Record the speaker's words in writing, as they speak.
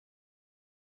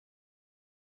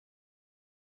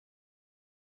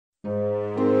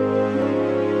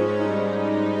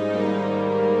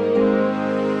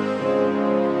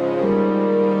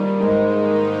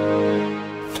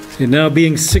It now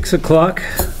being 6 o'clock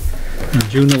on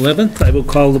June 11th, I will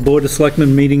call the Board of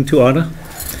Selectmen meeting to order.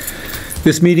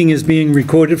 This meeting is being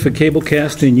recorded for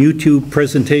cablecast and YouTube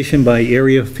presentation by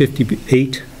Area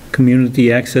 58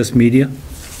 Community Access Media.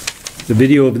 The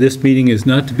video of this meeting is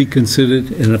not to be considered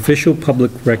an official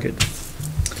public record.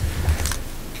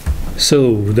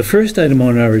 So the first item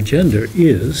on our agenda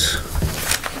is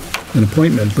an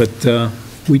appointment, but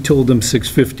we told them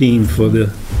 6:15 for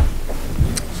the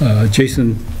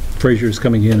Jason Frazier is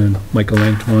coming in and Michael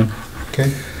Antoine.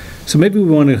 Okay. So maybe we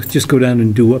want to just go down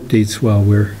and do updates while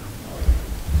we're...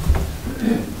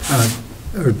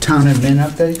 Or town admin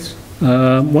updates?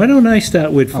 Why don't I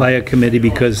start with fire committee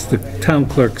because the town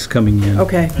clerk's coming in.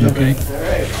 Okay. Okay.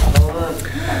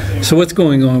 So what's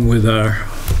going on with our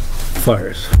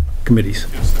fires committees?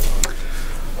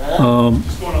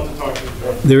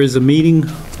 There is a meeting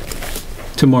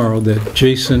tomorrow that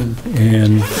Jason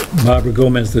and Barbara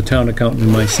Gomez, the town accountant,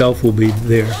 and myself will be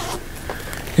there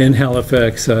in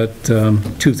Halifax at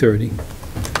 2:30.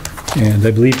 And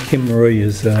I believe Kim Roy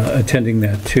is attending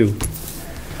that too.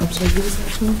 I'm sorry, who was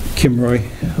that from? Kim Roy,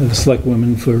 the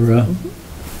Selectwoman for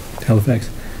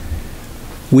Halifax.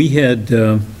 We had,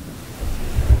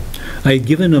 I had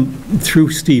given them through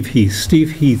Steve Heath.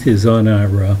 Steve Heath is on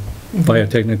our fire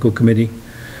technical committee,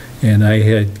 and I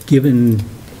had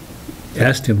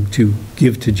asked him to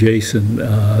give to Jason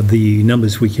the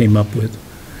numbers we came up with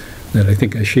that I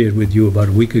think I shared with you about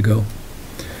a week ago.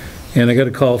 And I got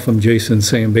a call from Jason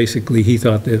saying basically he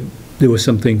thought that there were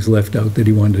some things left out that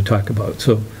he wanted to talk about.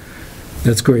 So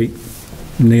that's great.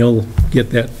 And they'll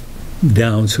get that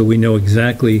down so we know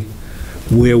exactly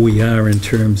where we are in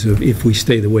terms of if we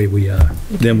stay the way we are.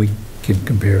 Then we can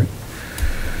compare it.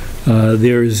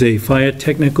 There is a fire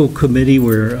technical committee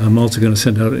where I'm also going to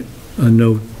send out a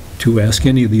note to ask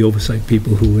any of the oversight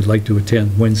people who would like to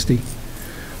attend Wednesday,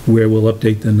 where we'll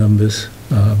update the numbers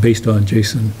based on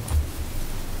Jason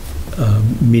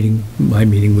my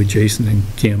meeting with Jason and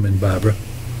Kim and Barbara.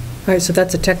 All right, so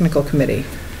that's a technical committee.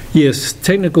 Yes,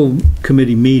 technical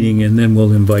committee meeting, and then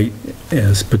we'll invite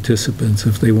as participants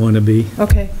if they want to be.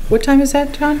 Okay. What time is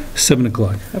that, John? 7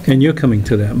 o'clock. Okay. And you're coming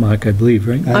to that, Mark, I believe,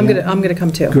 right? I'm gonna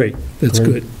come too. Great, that's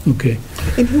Great. good. Okay.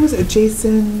 And who was it,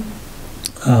 Jason?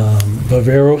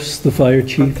 Barberos, the fire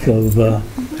chief of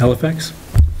Halifax.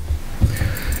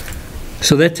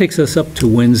 So that takes us up to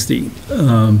Wednesday.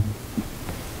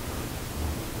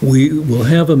 We will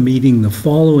have a meeting the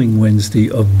following Wednesday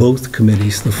of both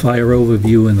committees, the fire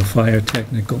overview and the fire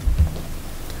technical.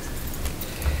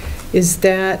 Is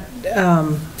that,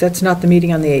 that's not the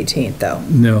meeting on the 18th, though?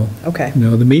 No. Okay.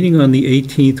 No, the meeting on the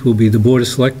 18th will be the Board of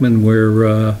Selectmen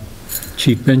where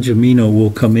Chief Benjamino will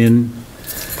come in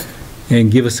and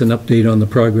give us an update on the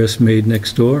progress made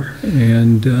next door,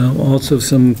 and also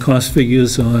some cost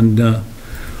figures on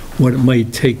what it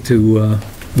might take to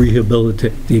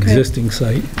rehabilitate the existing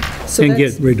site So and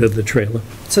that's- get rid of the trailer.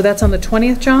 So that's on the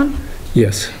 20th, John?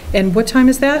 Yes, And what time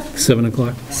is that? 7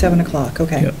 o'clock. 7 o'clock,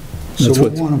 okay. Yep. So That's we'll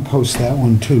what- want to post that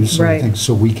one too, so I Right. think,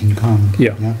 so we can come.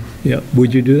 Yeah. Yeah, Yeah,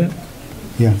 would you do that?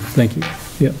 yeah, Thank you.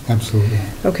 Yeah. absolutely.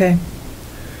 Okay.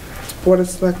 Board of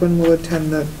Selectmen will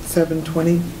attend the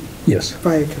 7:20 Yes.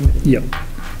 Fire Committee. Yep.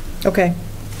 Okay.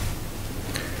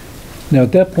 Now,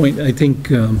 at that point, I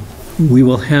think we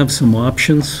will have some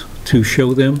options to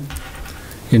show them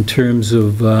in terms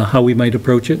of how we might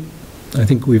approach it. I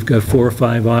think we've got 4 or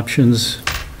 5 options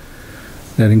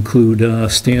that include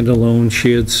standalone,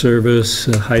 shared service,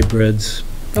 hybrids,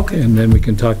 Okay. and then we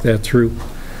can talk that through.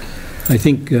 I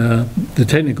think the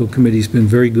technical committee's been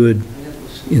very good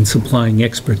in supplying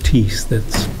expertise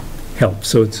that's helped,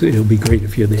 so it'll be great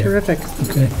if you're there. Terrific.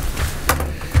 Okay.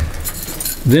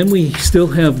 Then we still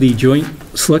have the joint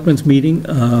selectmen's meeting.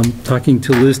 Talking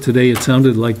to Liz today, it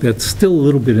sounded like that's still a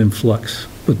little bit in flux,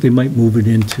 but they might move it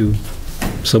into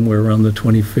somewhere around the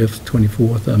 25th,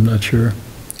 24th, I'm not sure.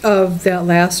 Of that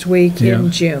last week Yeah.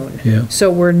 in June. Yeah. So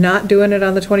we're not doing it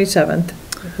on the 27th.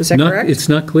 Is that correct? It's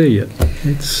not clear yet.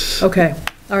 It's, Okay.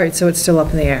 All right, so it's still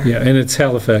up in the air. yeah, and it's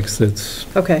Halifax that's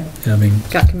Okay. having,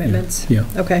 Got commitments? yeah.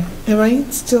 Okay. Am I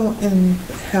still in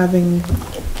having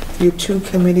your 2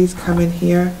 committees come in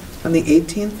here on the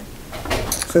 18th?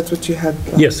 So that's what you had?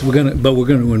 Yes, we're going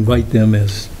to invite them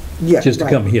as, Yeah, just to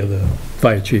right. come here, the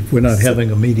fire chief. We're not having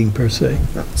a meeting per se.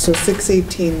 No, so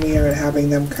 6:18, we are having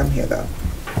them come here, though.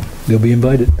 They'll be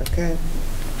invited. Okay.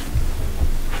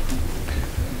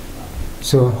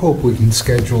 So I hope we can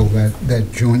schedule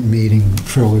that joint meeting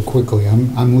fairly quickly.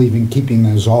 I'm leaving, keeping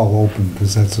those all open,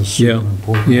 because that's a super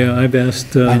important. Yeah, I've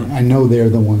asked... I know they're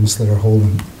the ones that are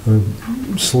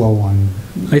slow on.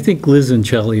 I think Liz and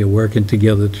Charlie are working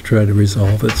together to try to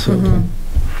resolve it, so...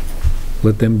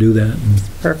 let them do that.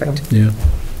 Perfect. Yeah.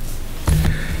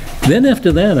 Then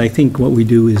after that, I think what we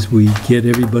do is we get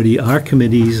everybody, our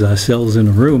committees, ourselves in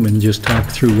a room and just talk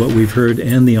through what we've heard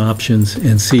and the options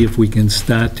and see if we can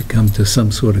start to come to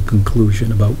some sort of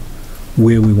conclusion about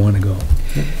where we want to go.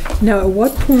 Now, at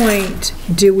what point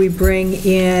do we bring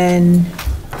in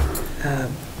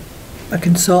a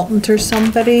consultant or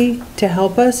somebody to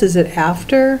help us? Is it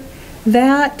after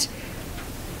that?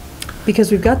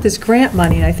 Because we've got this grant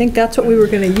money, and I think that's what we were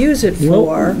going to use it Well,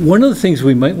 for. one of the things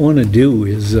we might want to do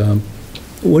is,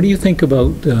 what do you think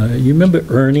about, you remember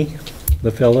Ernie, the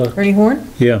fella? Ernie Horn?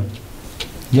 Yeah.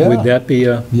 Would that be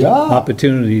a Yeah.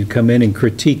 opportunity to come in and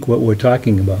critique what we're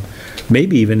talking about?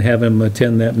 Maybe even have him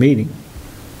attend that meeting.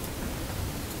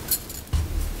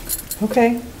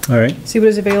 Okay. All right? See what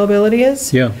his availability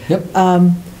is? Yeah.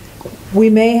 We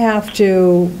may have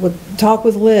to talk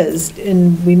with Liz,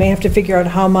 and we may have to figure out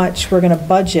how much we're going to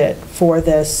budget for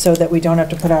this so that we don't have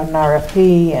to put out an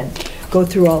RFP and go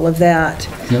through all of that.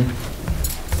 Yep.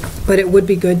 But it would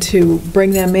be good to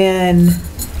bring them in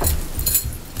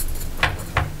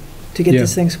to get Yeah.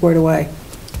 this thing squared away.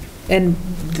 And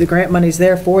the grant money's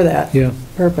there for that Yeah.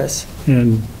 purpose.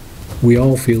 And we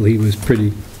all feel he was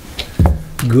pretty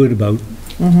good about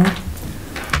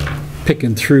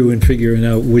picking through and figuring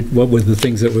out what were the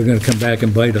things that were going to come back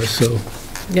and bite us, so,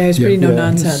 Yeah, he's pretty Yeah.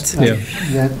 no-nonsense. yeah.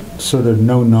 That sort of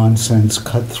no-nonsense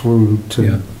cut through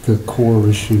Yeah. to the core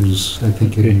issues, I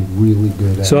think he'd be really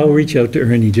good at. So I'll reach out to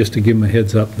Ernie just to give him a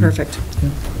heads up. Perfect.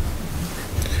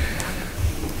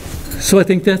 So I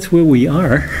think that's where we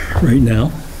are right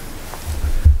now.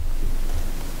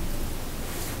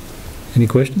 Any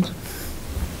questions?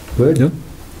 Good. No?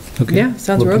 Okay. Yeah,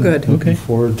 sounds real good. Okay. Looking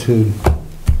forward to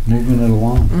moving it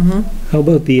along. How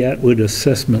about the Atwood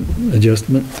assessment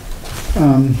adjustment?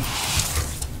 All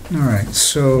right,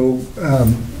 so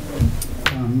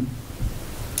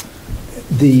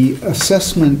the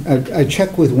assessment, I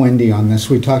checked with Wendy on this.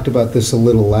 We talked about this a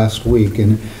little last week,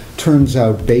 and it turns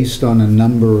out, based on a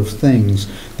number of things,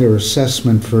 their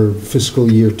assessment for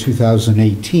fiscal year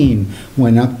 2018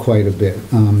 went up quite a bit,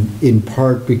 in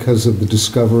part because of the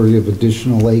discovery of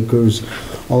additional acres,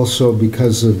 also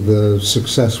because of the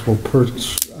successful perk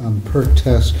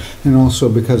test, and also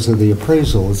because of the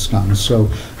appraisal it's done. So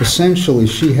essentially,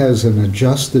 she has an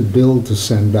adjusted bill to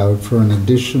send out for an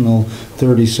additional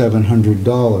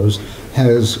 $3,700,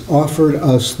 has offered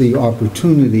us the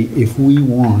opportunity, if we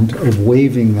want, of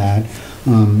waiving that,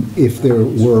 if there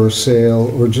were a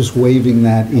sale, or just waiving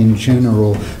that in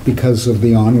general because of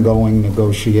the ongoing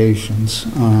negotiations.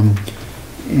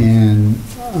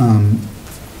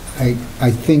 I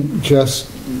think just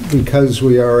because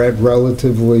we are at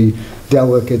relatively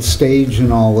delicate stage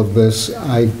in all of this,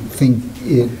 I think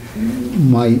it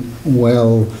might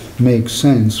well make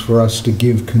sense for us to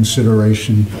give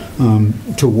consideration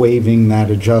to waiving that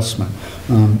adjustment.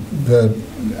 The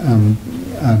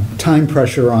time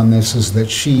pressure on this is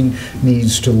that she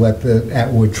needs to let the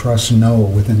Atwood Trust know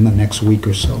within the next week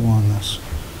or so on this.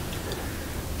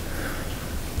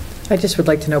 I just would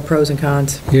like to know pros and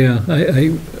cons, Yeah,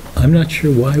 I'm not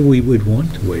sure why we would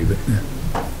want to waive it.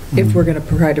 if we're going to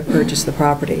try to purchase the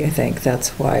property. I think that's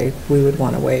why we would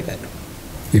want to waive it,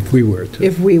 If we were to.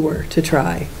 if we were to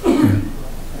try.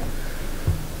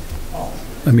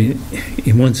 I mean,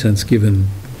 in one sense, given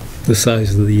the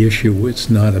size of the issue, it's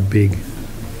not a big,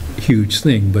 huge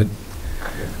thing, but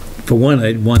for one,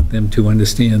 I'd want them to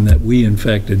understand that we, in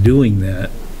fact, are doing that,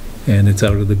 and it's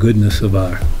out of the goodness of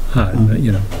our heart,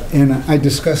 you know. And I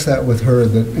discussed that with her,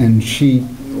 and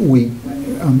we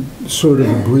sort of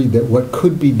agreed that what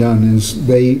could be done is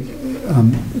they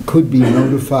could be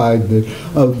notified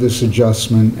of this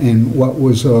adjustment and what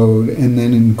was owed, and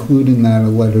then include in that a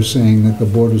letter saying that the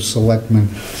Board of Selectmen,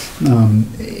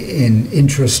 in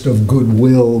interest of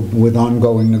goodwill with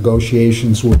ongoing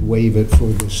negotiations, would waive it for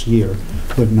this year,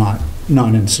 but not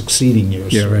in succeeding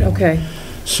years. Yeah, right. Okay.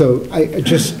 So I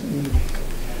just,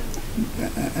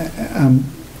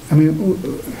 I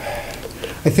mean,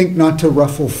 I think not to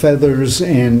ruffle feathers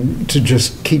and to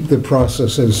just keep the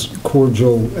process as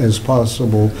cordial as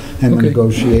possible and the Okay.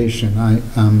 negotiation,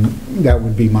 that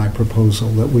would be my proposal,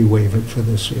 that we waive it for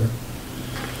this year.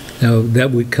 Now, that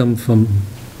would come from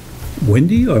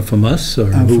Wendy or from us, or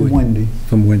who From would- Wendy.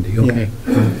 From Wendy, okay.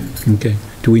 Okay.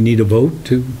 Do we need a vote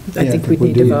to? I Yeah, think we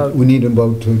need to vote. We need a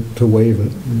vote to waive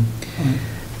it.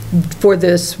 For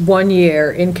this 1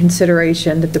 year, in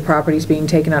consideration that the property's being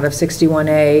taken out of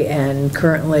 61A and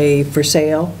currently for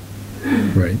sale,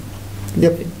 Right,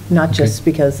 Yep. not just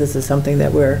because this is something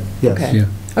that we're, Yes. okay. yeah.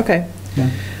 Okay. Yeah.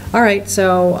 All right,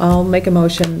 so I'll make a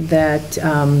motion that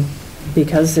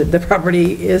because the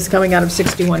property is coming out of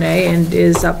 61A and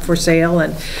is up for sale,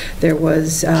 and there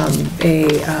was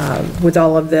with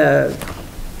all of the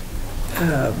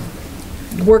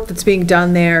work that's being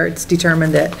done there, it's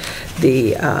determined that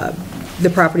the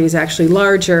property is actually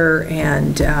larger,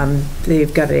 and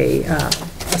they've got a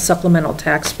supplemental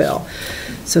tax bill,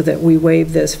 so that we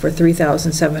waive this for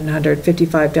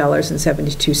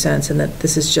 $3,755.72, and that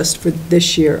this is just for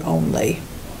this year only.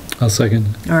 I'll second.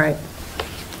 All right.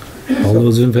 All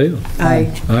those in favor?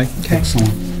 Aye. Aye. Okay. Excellent,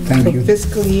 thank For you.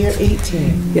 fiscal year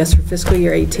 18. Yes, for fiscal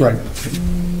year 18. Right.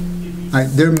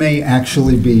 There may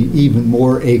actually be even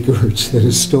more acreage that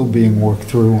is still being worked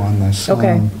through on this.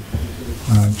 Okay.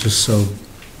 Just so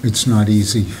it's not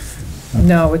easy.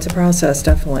 No, it's a process,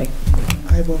 definitely.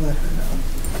 I will let her know.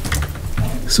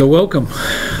 So welcome.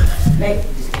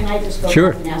 Can I just go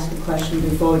Sure. back and ask a question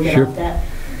before we get Sure. off that?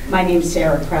 My name's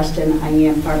Sarah Preston. I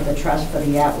am part of the trust for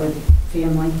the Atwood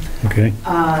family. Okay.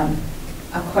 A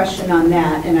question on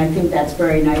that, and I think that's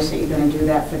very nice that you're going to do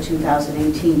that for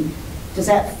 2018. Does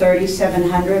that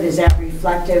 3,700, is that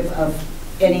reflective of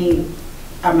any,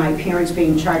 are my parents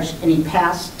being charged any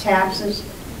past taxes?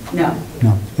 No.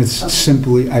 No, it's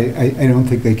simply, I don't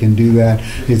think they can do that.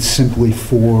 It's simply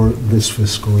for this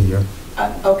fiscal year.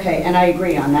 Okay, and I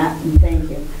agree on that, and thank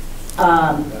you.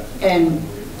 And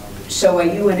so are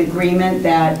you in agreement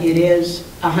that it is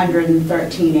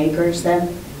 113 acres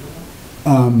then?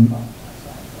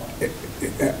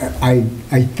 I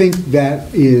think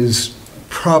that is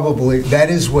probably, that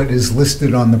is what is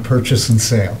listed on the purchase and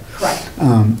sale. Correct.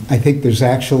 I think there's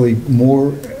actually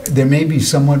more, there may be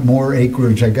somewhat more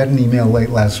acreage. I got an email late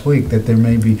last week that there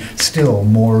may be still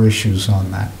more issues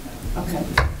on that. Okay.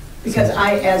 Because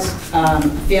I, as a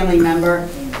family member,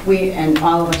 we, and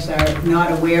all of us are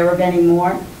not aware of any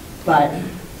more, but,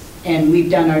 and we've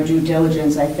done our due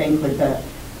diligence, I think, with the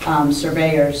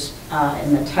surveyors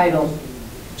and the title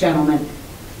gentleman,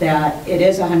 that it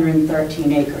is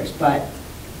 113 acres, but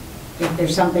if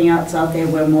there's something else out there,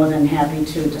 we're more than happy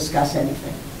to discuss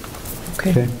anything.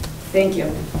 Okay. Thank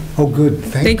you. Oh, good.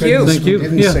 Thank you. Goodness Thank you. We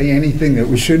didn't Yeah. say anything that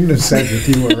we shouldn't have said if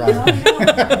you were around.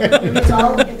 It's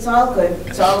all good.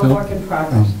 It's all a work in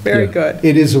progress. Very Yeah. good.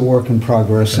 It is a work in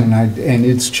progress, and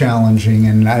it's challenging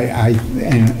and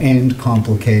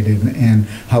complicated. And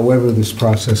however this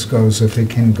process goes, if it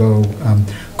can go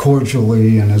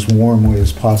cordially and as warmly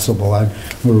as possible,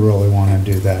 we really want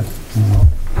to do that.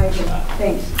 I do.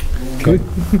 Thanks. Good.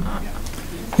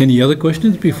 Any other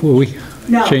questions before we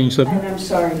No, change and something? I'm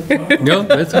sorry. No,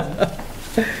 that's it.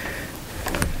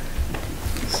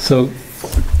 So,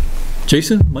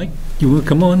 Jason, Mike, you will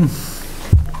come on?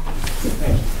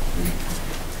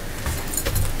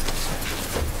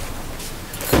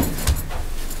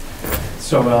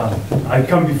 So I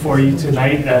come before you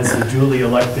tonight as the duly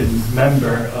elected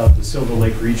member of the Silver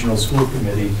Lake Regional School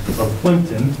Committee of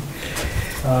Plympton.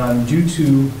 Due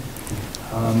to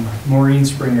Maureen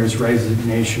Springer's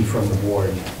resignation from the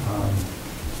board,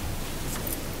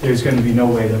 there's going to be no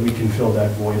way that we can fill that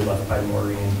void left by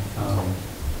Maureen.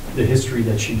 The history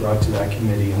that she brought to that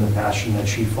committee and the passion that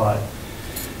she fought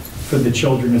for the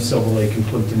children of Silver Lake and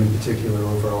Plympton in particular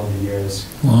over all the years.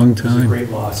 Long It was a time. great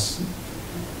loss.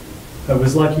 I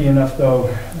was lucky enough, though,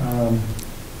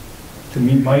 to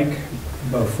meet Mike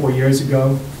about 4 years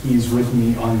ago. He's with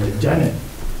me on the Dennett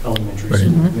Elementary Right.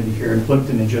 School Committee here in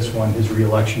Plympton and just won his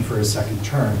re-election for his second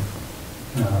term.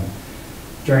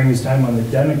 During his time on the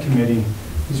Dennett Committee,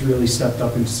 he's really stepped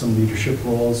up into some leadership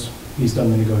roles. He's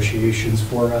done the negotiations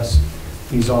for us.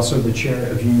 He's also the chair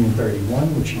of Union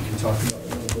 31, which he can talk about a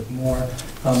little bit more.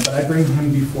 But I bring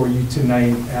him before you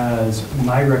tonight as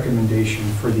my recommendation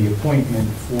for the appointment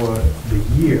for the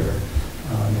year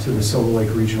to the Silver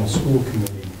Lake Regional School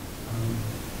Committee.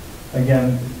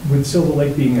 Again, with Silver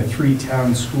Lake being a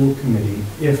 3-town school committee,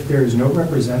 if there is no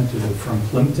representative from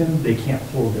Plympton, they can't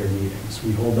hold their meetings.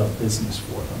 We hold up business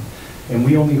for them. And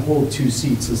we only hold 2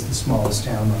 seats as the smallest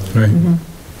town on the Right.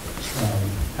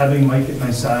 Having Mike at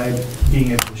my side,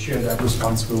 being able to share that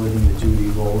responsibility and the duty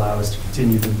will allow us to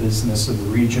continue the business of the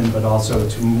region, but also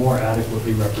to more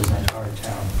adequately represent our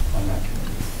town on that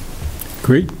committee.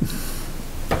 Great.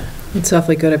 It's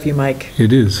awfully good of you, Mike.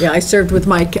 It is. Yeah, I served with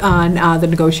Mike on the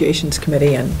negotiations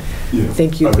committee, and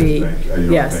think you'd be,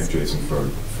 yes. Thank Jason for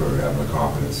having the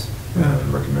confidence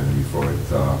and recommending me for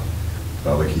it.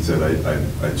 Like he said, I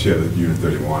chair the Unit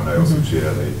 31. I also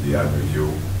chair the ad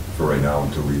review for right now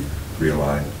until we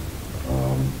realign,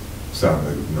 start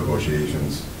the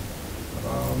negotiations,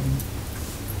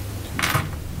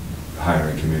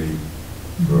 hiring committee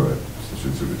for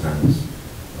assistant superintendents.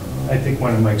 I think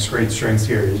one of Mike's great strengths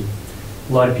here is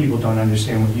a lot of people don't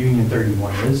understand what Union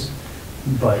 31 is.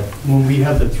 But when we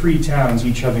have the 3 towns,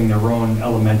 each having their own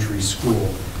elementary school,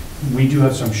 we do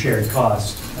have some shared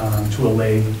cost to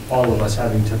allay all of us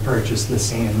having to purchase the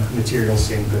same materials,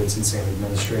 same goods, and same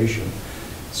administration.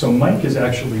 So Mike has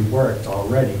actually worked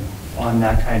already on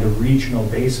that kind of regional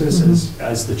basis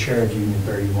as the chair of Union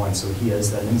 31, so he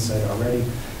has that insight already.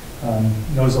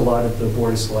 Knows a lot of the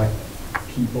Board of Select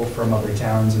people from other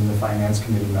towns and the Finance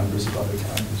Committee members of other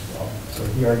towns as well. So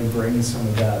he already brings some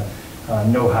of that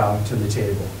know-how to the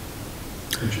table,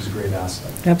 which is a great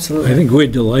asset. Absolutely. I think we're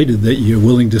delighted that you're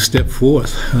willing to step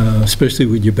forth, especially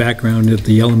with your background at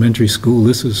the elementary school.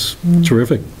 This is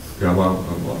terrific. Yeah, well,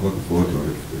 I'm looking forward to it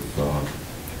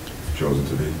if chosen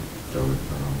to be. I'm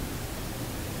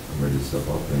ready to step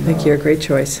up. And, I think you're a great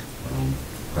choice.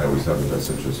 I always have the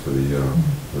best interest for the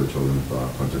children of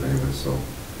Plympton anyway, so.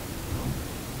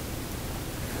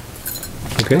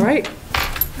 Okay. All right.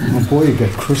 Oh, boy, you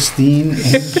got Christine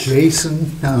and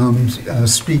Jason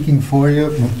speaking for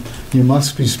you. You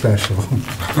must be special.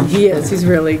 He is, he's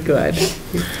really good.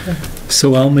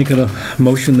 So I'll make a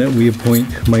motion that we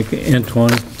appoint Mike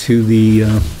Antoine to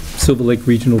the Silver Lake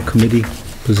Regional Committee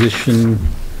position.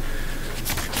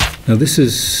 Now, this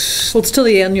is, Well, it's till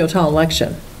the annual town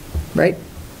election, right?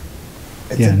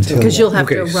 Yeah, until- Because you'll have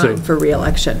to Okay, so- run for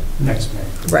reelection. Next May.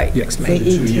 Right, Yeah. next May May.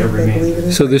 2-year 18th, I believe it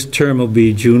is. so this term will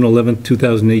be June 11th,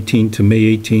 2018 to May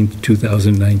 18th,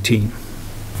 2019.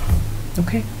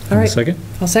 Okay, all right. Second?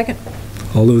 I'll second.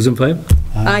 All those in favor?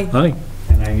 Aye. Aye.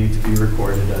 And I need to be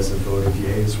recorded as a vote of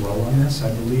yea as well on this, I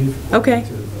believe. Okay. according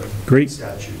to the Great.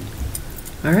 Statute.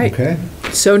 All right. Okay.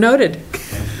 So noted.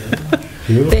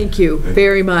 You? Thank you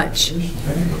very much.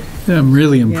 I'm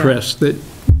really impressed that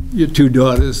your 2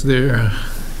 daughters there.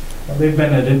 Well, they've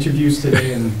been at interviews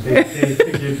today, and they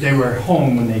figured they were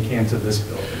home when they came to this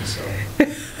building, so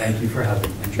thank you for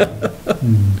having me, John.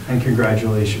 And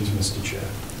congratulations, Mr. Chair.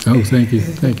 Oh, thank you,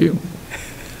 thank you.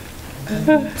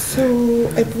 So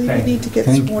I believe we need to get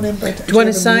Thank you. sworn in by. Do you want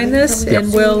to sign this?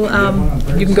 And we'll,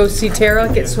 you can go see Tara,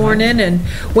 get sworn in, and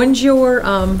when's your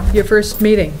first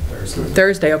meeting? Thursday.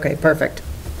 Thursday, okay, perfect.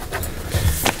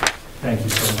 Thank you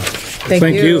so much.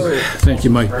 Thank you. Thank you,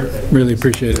 Mike. Really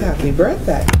appreciate it. Happy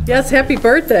birthday. Yes, happy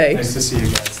birthday. Nice to see you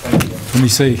guys. Thank you. Let me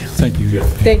say thank you.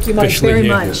 Thank you, Mike, Officially very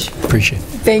here. much. Appreciate it.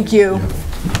 Thank you.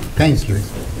 Thank you.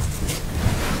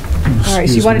 All right,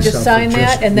 so you want to just sign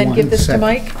that and then give this to 1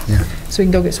 Mike? second. Yeah. So we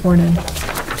can go get sworn in.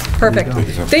 Perfect.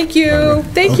 Thank you,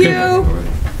 thank you.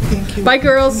 Thank you. Bye,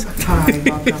 girls. Hi,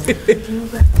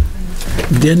 welcome.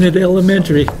 Dennett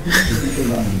Elementary.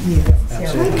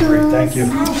 Absolutely great. Thank you.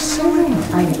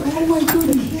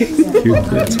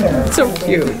 So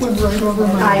cute.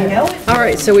 I know. All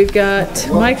right, so we've got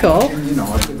Michael.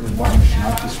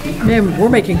 Man, we're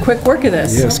making quick work of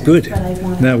this. Yes, good.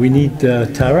 Now, we need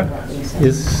Tara.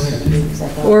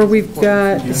 Or we've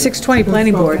got 6:20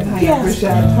 Planning Board. Yeah.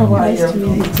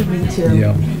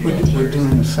 We're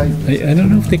doing a site. I don't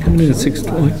know if they're coming in at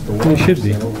 6:20. They should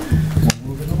be.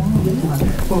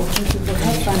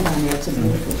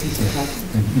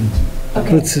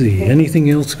 Let's see, anything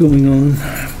else going on?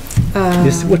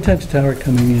 What time's Tara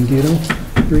coming in, do you know?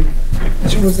 3?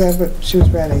 She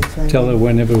was ready. So I- Tell her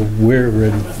whenever we're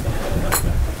ready.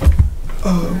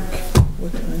 Oh,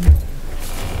 okay.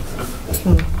 What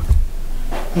time?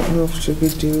 I don't know if should we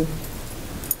do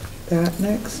that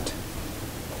next?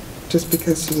 Just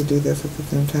because she could do this at the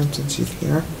same time since she's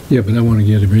here. Yeah, but I want to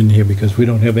get her in here because we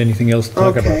don't have anything else to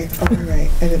talk Okay, about. all right.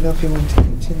 I didn't know if you wanted to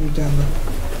continue down the.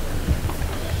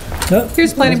 Oh,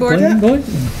 Here's Planning Board. Planning Board?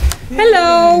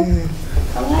 Hello.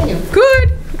 How are you?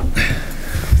 Good.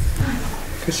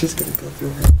 Because she's going to go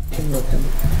through her thing with him.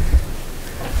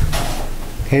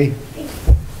 Hey,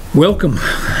 Welcome.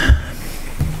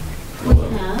 We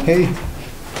have, hey.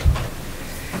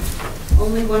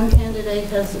 only one candidate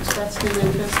has expressed an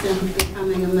interest in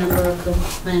becoming a member of the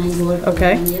planning board for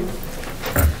Okay. 1 year,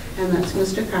 and that's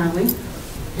Mr. Carling.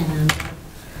 And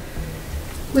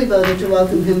we voted to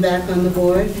welcome him back on the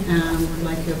board, and would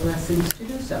like your blessings to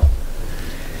do so.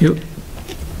 Yep.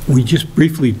 We just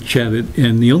briefly chatted,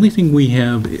 and the only thing we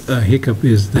have a hiccup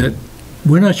is that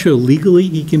we're not sure legally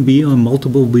he can be on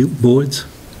multiple boards.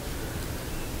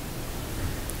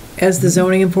 As the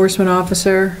zoning enforcement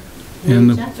officer, And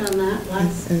We the- checked on that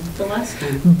the last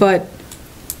time. but,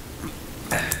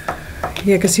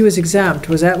 yeah, because he was exempt.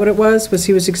 Was that what it was? Was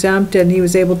he was exempt and he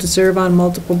was able to serve on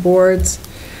multiple boards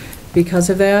because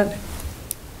of that?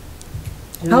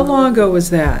 How long ago was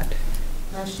that?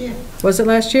 Last year. Was it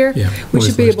last year? Yeah, We was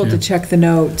should be last able to year. check the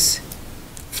notes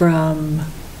from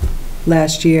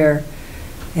last year,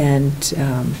 and,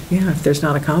 yeah, if there's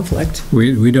not a conflict.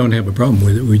 We don't have a problem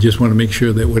with it. We just want to make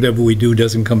sure that whatever we do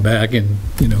doesn't come back and,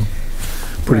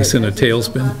 put us in a It hasn't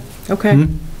so tailspin. far. Okay.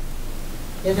 Hmm?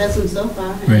 It hasn't so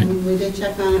far, Right. and we did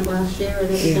check on it last year, and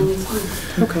everything was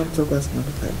fine. Town council was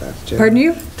notified last year. Pardon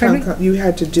you? You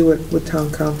had to do it with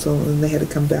town council, and they had to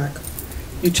come back.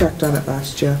 You checked on it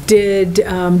last year.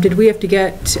 Did we have to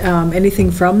get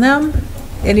anything from them?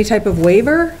 Any type of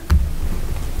waiver?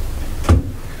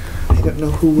 I don't know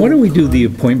who. Why don't we do the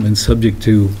appointment subject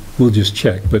to, we'll just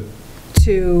check, but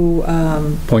To,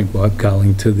 appoint Bob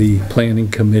Colling to the planning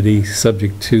committee,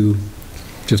 subject to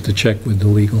just a check with the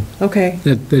legal. okay,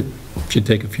 That should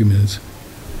take a few minutes.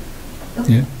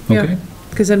 Yeah, Yeah. okay?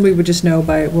 because then we would just know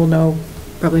we'll know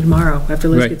probably tomorrow after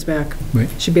Liz Right. gets back. Right.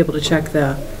 Should be able to check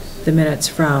the minutes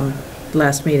from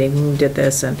last meeting when we did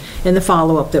this and the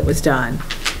follow-up that was done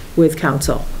with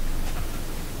council.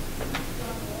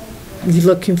 You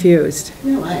look confused.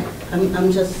 No,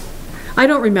 I'm just, I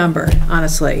don't remember,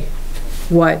 honestly,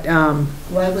 what,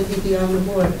 why would he be on the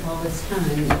board all this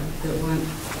time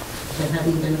that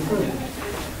hadn't been approved?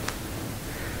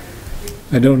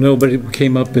 I don't know, but it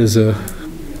came up as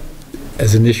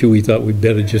an issue we thought we'd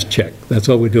better just check. That's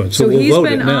all we're doing. So so we'll he's vote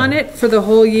it been now. on it for the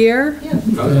whole year? Yeah.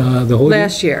 The whole year?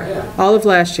 Last year, all of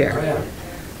last year?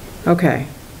 Okay.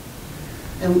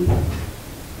 And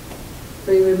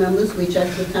three remembers, we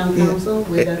checked with town Yeah, council,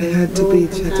 we got it had a to rule be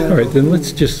from checked town out. All right, then council.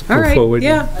 let's just All go right, forward.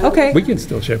 yeah, okay. We can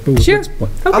still check, but Sure. let's...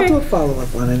 I'll Okay, do a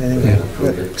follow-up on it anyway.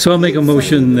 But So I'll make a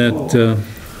motion that,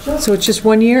 so it's just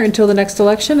 1 year until the next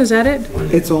election, is that it?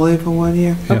 It's only for 1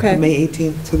 year. Okay. May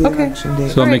 18th to the Okay. election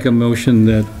date. so I'll make a motion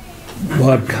that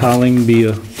Bob Colling be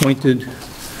appointed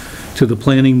to the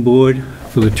planning board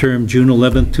for the term June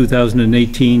 11th,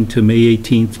 2018 to May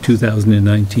 18th,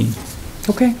 2019.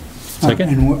 Okay, Second?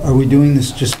 And are we doing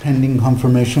this just pending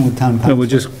confirmation with town council? No, we'll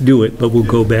just do it, but we'll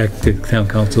go back to town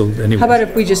council anyway. how about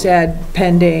if we just add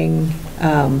pending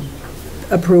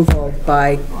approval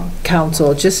by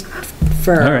council, just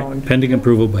for All our right, own? pending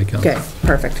approval by council. Okay,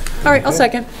 perfect. All right, I'll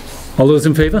second. All those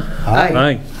in favor?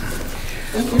 Aye.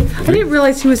 I didn't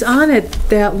realize he was on it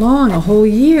that long, a whole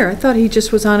year. I thought he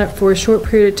just was on it for a short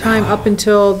period of time up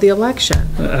until the election.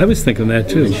 I was thinking that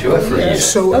too.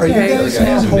 So are you Okay. guys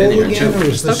on hold again, or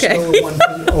is this Okay. still one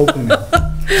opening?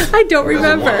 I don't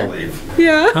remember.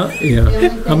 Yeah. Yeah,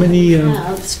 how many,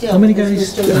 how many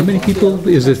guys, how many people,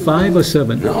 is it 5 or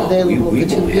 7? No, Available we for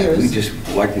 2 don't have, we years. just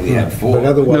luckily had 4. But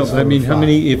otherwise... No, I mean, how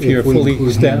many, if you're we fully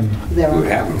include staffed? him. There We're are,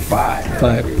 having 5.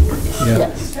 5, yeah.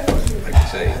 yes, Like I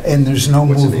say, And there's no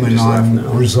What's his name movement just left on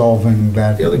now? resolving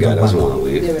that the other guy doesn't want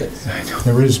dilemma? to leave. there is.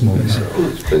 There is movement. So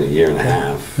it's been a year and a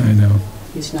half. I know.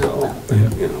 He's not well. But,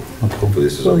 you know, hopefully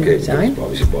this is Will he okay, resign? because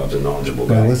obviously Bob's a knowledgeable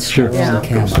Well, guy. let's Sure. start on the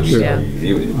Yeah. So campus. he's Yeah.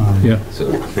 reviewed it. Yeah. So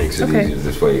it makes it Okay. easier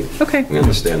this way. Okay. We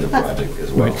understand the project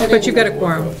as well. But you've got a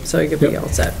quorum, so you could be all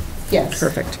set. Yes.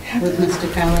 Perfect. With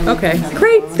Mr. Collins. Okay,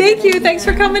 great, thank you, thanks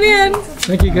for coming in.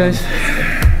 Thank you, guys.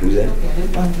 Who's that?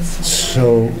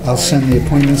 So I'll send the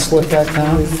appointment slip back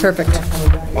down. Perfect,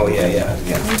 Oh, yeah.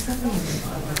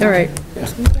 all right.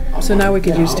 So now we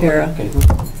could use Tara.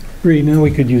 Great, now we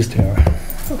could use Tara. I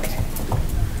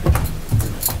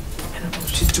don't know if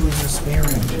she's doing her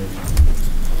swearing.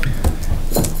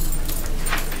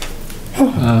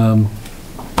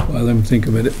 Well, let me think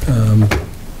of it.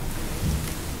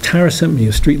 Tara sent me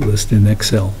a street list in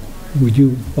Excel. Would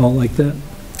you all like that?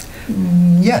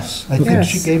 Yes, I think Yes.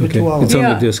 she gave it Okay, to all of it's us. on the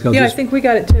Yeah. disc. I'll Yeah, I just- think we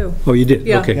got it too. Oh, you did?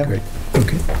 Yeah. Okay, Yep. great.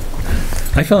 Okay.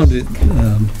 I found it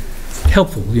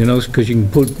helpful, you know, because you can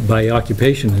put by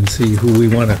occupation and see who we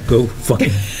want to go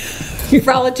find.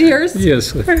 Volunteers?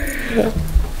 Yes. In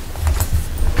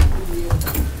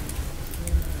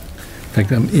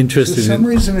fact, I'm For interested some in,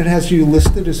 reason, it has you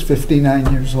listed as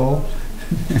 59 years old.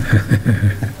 I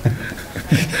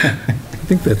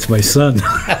think that's my son.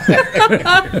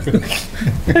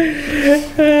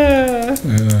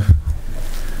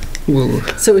 Well,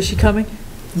 So is she coming?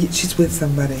 She's with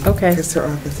somebody. Okay. Because her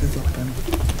office is open.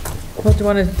 Well, do you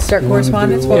want to start You wanna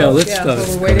correspondence? do- while- yeah, let's while start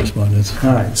we're waiting? correspondence.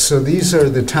 All right, so these are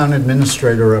the town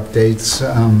administrator updates,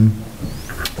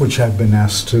 which I've been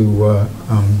asked to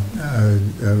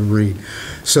read.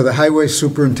 So the highway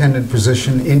superintendent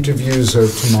position interviews are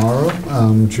tomorrow,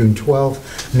 June 12th.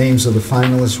 Names of the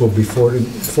finalists will be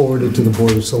forwarded to the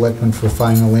Board of Selectmen for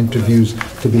final interviews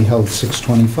to be held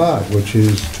 6/25, which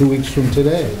is 2 weeks from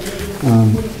today.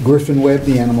 Griffin Webb,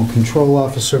 the animal control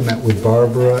officer, met with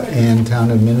Barbara and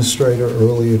town administrator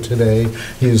earlier today.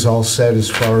 He is all set as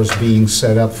far as being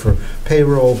set up for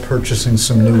payroll, purchasing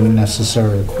some new and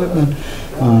necessary equipment.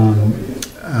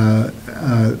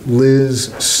 Liz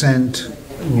sent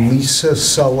Lisa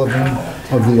Sullivan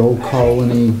of the Old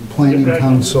Colony Planning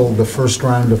Council, the first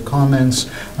round of comments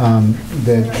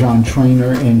that John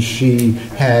Trainer and she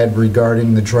had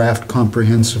regarding the draft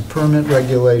comprehensive permit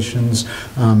regulations.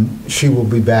 She will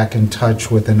be back in touch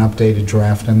with an updated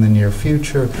draft in the near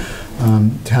future.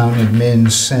 Town admin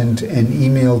sent an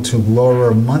email to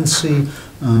Laura Muncy,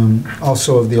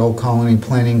 also of the Old Colony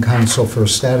Planning Council, for a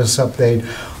status update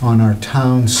on our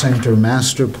town center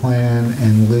master plan,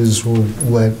 and Liz will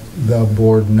let the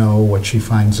board know what she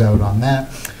finds out on that.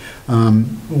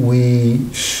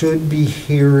 We should be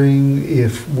hearing,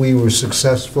 if we were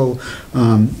successful,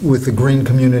 with the Green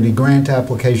Community Grant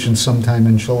application sometime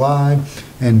in July.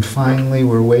 And finally,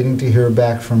 we're waiting to hear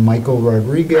back from Michael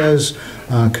Rodriguez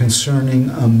concerning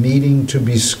a meeting to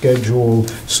be scheduled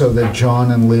so that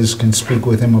John and Liz can speak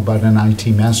with him about an IT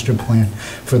master plan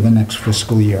for the next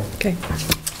fiscal year. Okay.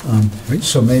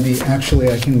 So maybe,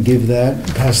 actually, I can give that,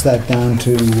 pass that down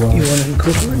to... You want to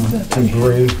incorporate that? To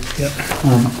Bree. Yep.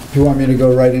 Do you want me to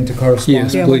go right into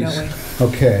correspondence? Yes, Yeah, why please. don't we?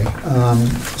 Okay,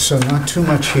 so not too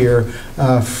much here.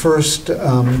 First,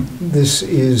 this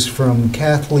is from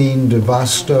Kathleen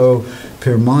DeVasto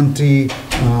Piemonte.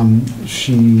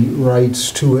 She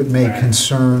writes, "To it may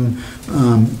concern,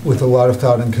 with a lot of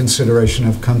thought and consideration,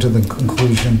 I've come to the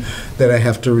conclusion that I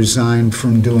have to resign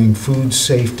from doing food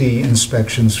safety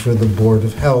inspections for the Board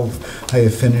of Health. I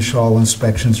have finished all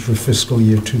inspections for fiscal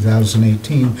year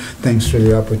 2018. Thanks for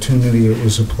the opportunity. It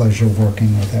was a pleasure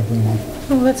working with everyone."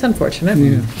 Oh, that's unfortunate.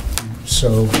 Yeah.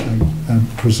 So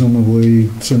presumably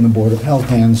it's in the Board of Health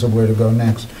hands of where to go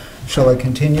next. Shall I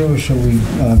continue, or shall we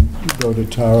go to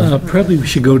Tara? Probably we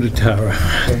should go to Tara.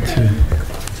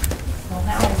 Well,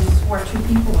 now I just swore 2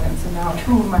 people in, so now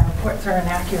 2 of my reports are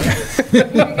inaccurate. Here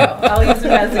you go. I'll use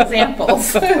them as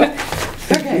examples.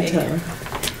 Okay.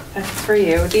 That's for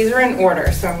you. These are in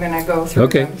order, so I'm going to go through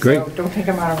Okay, them. great. So don't take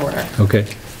them out of order, Okay.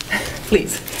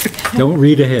 please. Don't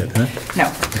read ahead, huh? No.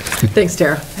 Thanks,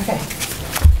 Tara. Okay.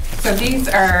 So these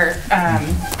are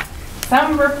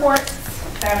some reports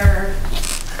that are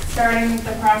starting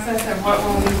the process of what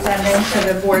we'll be sending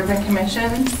to the boards and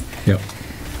commissions Yep.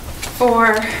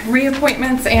 for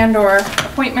reappointments and/or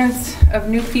appointments of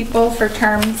new people for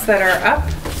terms that are up.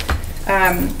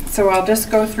 So I'll just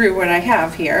go through what I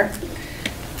have here.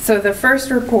 So the first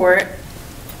report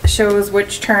shows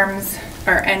which terms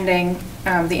are ending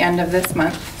the end of this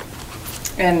month.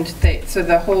 And so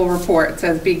the whole report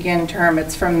says begin term,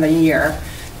 it's from the year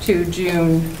to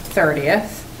June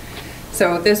 30th.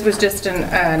 So this was just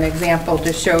an example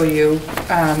to show you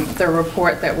the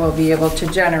report that we'll be able to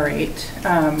generate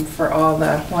for all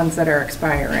the ones that are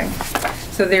expiring.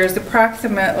 So there's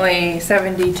approximately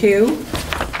 72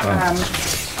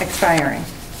 expiring.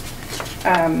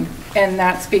 And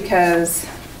that's because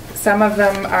some of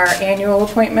them are annual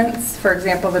appointments. For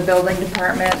example, the building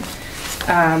department,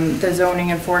 the zoning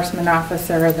enforcement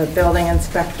officer, the building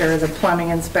inspector, the plumbing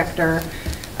inspector.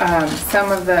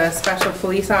 Some of the special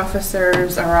police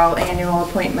officers are all annual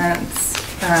appointments.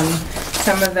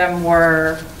 Some of them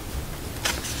were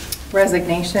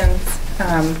resignations,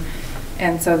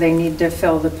 and so they need to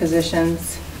fill the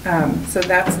positions. So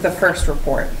that's the first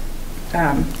report.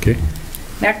 Okay.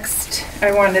 Next,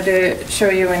 I wanted to show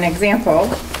you an example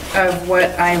of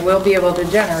what I will be able to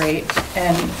generate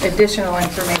and additional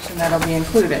information that'll be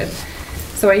included.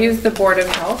 So I used the Board of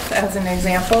Health as an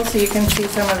example, so you can see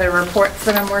some of the reports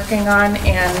that I'm working on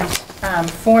and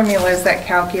formulas that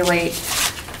calculate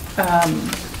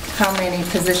how many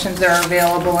positions are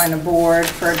available in a board,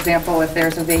 for example, if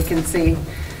there's a vacancy.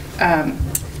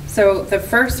 So the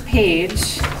first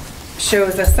page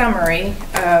shows a summary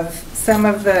of some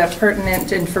of the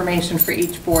pertinent information for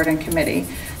each board and committee.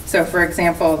 So for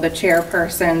example, the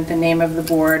chairperson, the name of the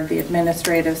board, the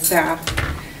administrative staff.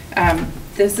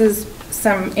 This is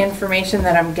some information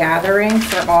that I'm gathering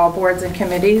for all boards and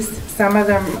committees. Some of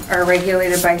them are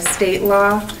regulated by state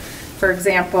law. For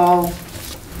example,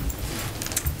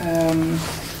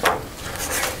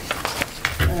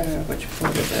 which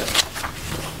board is it?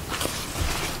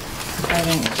 I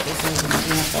think this is an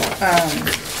example.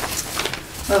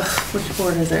 Which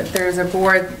board is it? There's a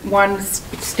board, one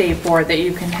state board that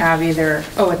you can have either,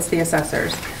 it's the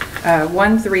assessors.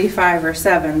 1, 3, 5, or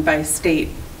 7 by state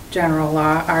general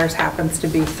law. Ours happens to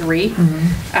be 3.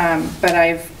 But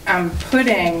I'm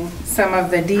putting some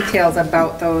of the details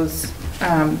about those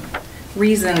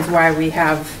reasons why we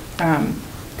have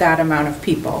that amount of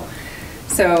people.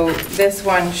 So this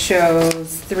one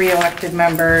shows 3 elected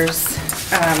members.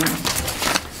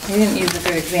 I didn't use a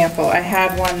good example. I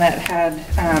had one that had,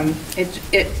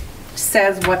 it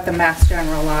says what the Mass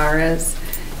General Law is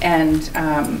and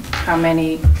how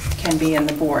many can be in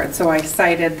the board. So I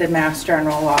cited the Mass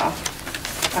General Law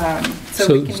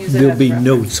So we can use it there'll as be reference.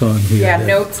 notes on here. Yeah, that-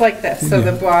 notes like this. So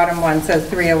the Yeah. bottom one says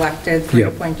 3 elected, 3 Yeah.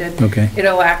 appointed. Okay.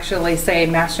 It'll actually say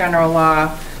Mass General Law,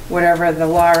 whatever the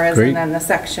law is, Great. and then the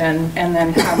section, and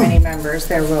then how many members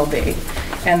there will be.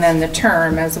 And then the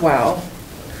term as well.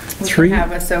 We can 3,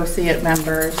 have associate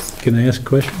members. can I ask a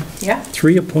question? Yeah.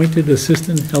 3 appointed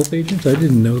assistant health agents? I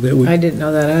didn't know that. I didn't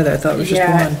know that either, I thought it was just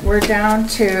Yeah, one. we're down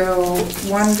to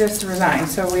 1 just resigned,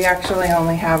 so we actually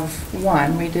only have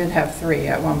 1. We did have 3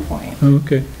 at one point. Oh,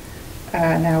 okay.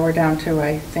 Now we're down to,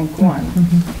 I think, 1.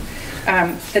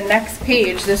 The next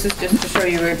page, this is just to show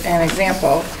you an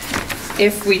example.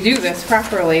 If we do this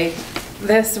properly,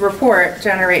 this report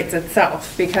generates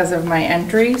itself because of my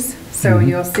entries. So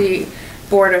you'll see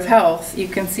Board of Health, you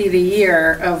can see the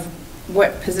year of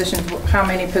what positions, how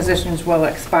many positions will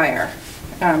expire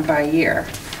by year.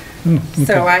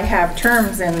 So I have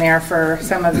terms in there for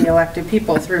some of the elected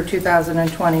people through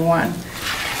 2021.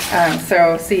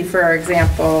 So see, for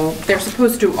example, they're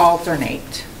supposed to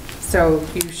alternate. So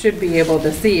you should be able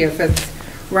to see if it's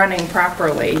running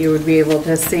properly. You would be able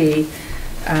to see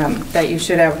that you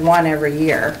should have 1 every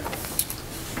year.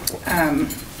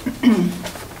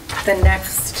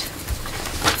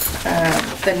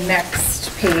 The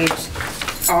next page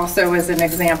also is an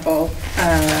example.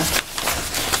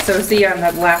 So see on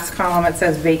the last column, it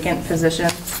says vacant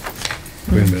positions.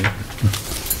 Wait a minute.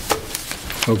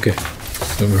 Okay,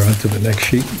 so we're on to the next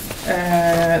sheet.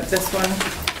 This one,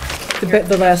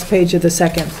 The last page of the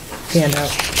second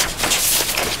handout.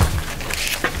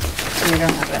 you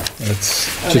don't have it. That's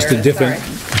Oh, just there a it is, different,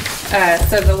 sorry.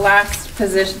 So the last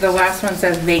position, the last one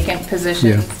says vacant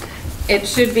positions. It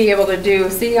should be able to do,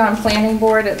 see on planning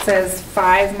board, it says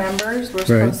 5 members we're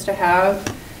supposed to have.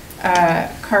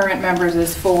 Current members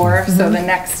is 4, so the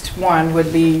next one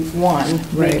would be 1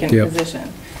 vacant Yep.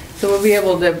 position. So we'll be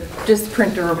able to just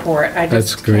print a report. I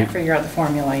That's just great. can't figure out the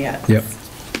formula yet. Yep. It's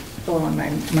blowing my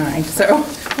mind, so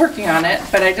working on it.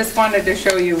 But I just wanted to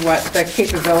show you what the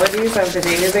capabilities of the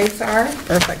database are.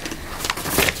 Perfect.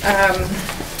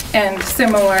 And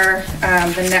similar,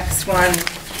 the next one,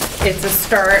 it's a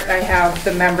start. I have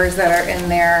the members that are in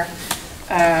there.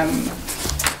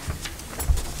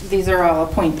 These are all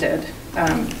appointed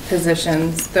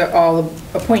positions. They're all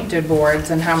appointed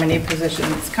boards and how many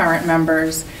positions, current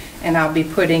members, and I'll be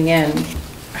putting in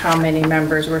how many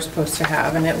members we're supposed to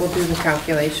have, and it will do the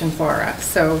calculation for us.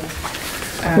 So,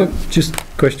 well, just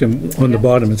question, on the Yeah.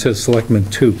 bottom, it says Selectmen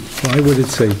 2. Why would it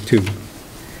say 2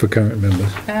 for current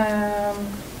members?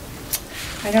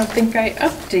 I don't think I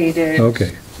updated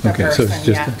Okay, the okay, so it's person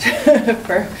just,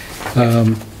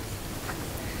 yet.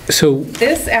 so,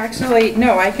 This actually,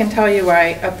 no, I can tell you,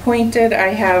 I appointed, I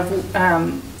have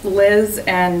Liz,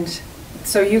 and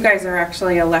so you guys are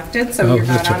actually elected, so Oh, you're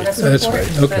not that's on right, this that's report.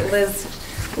 right, okay.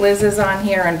 But Liz is on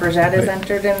here and Bridget is Right.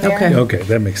 entered in there. Okay. okay,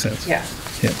 that makes sense. Yeah,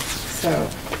 Yeah.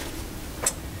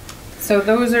 so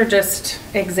those are just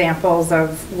examples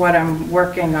of what I'm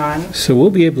working on. So we'll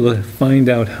be able to find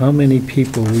out how many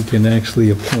people we can actually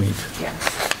appoint, Yeah.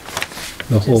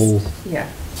 the whole, Yeah.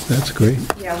 that's great.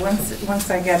 Yeah, once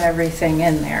I get everything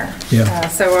in there. Yeah.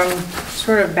 So I'm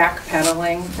sort of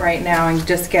backpedaling right now and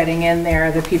just getting in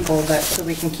there the people that, so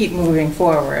we can keep moving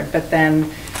forward, but then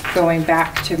going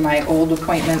back to my old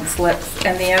appointment slips.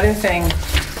 And the other thing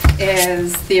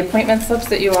is the appointment slips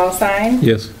that you all sign.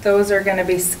 Yes. Those are gonna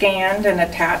be scanned and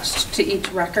attached to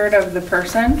each record of the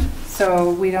person,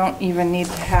 so we don't even need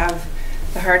to have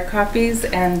the hard copies,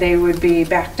 and they would be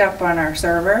backed up on our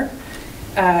server.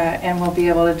 And we'll be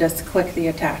able to just click the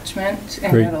attachment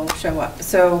and Great. it'll show up.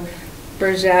 So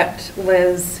Bridget,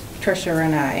 Liz, Tricia,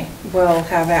 and I will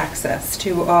have access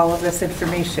to all of this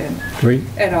information Great,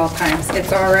 at all times.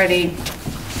 It's already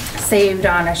saved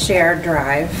on a shared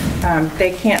drive.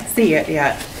 They can't see it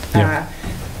yet. Yeah.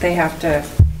 They have to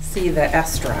see the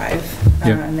S drive,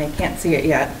 Yeah. and they can't see it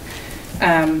yet.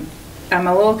 I'm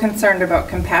a little concerned about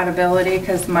compatibility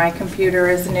because my computer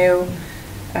is new.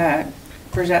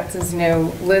 Bridget's is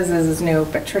new, Liz's is new,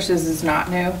 but Tricia's is not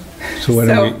new. so why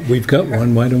don't we, we've got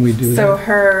one, why don't we do So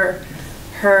that?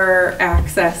 her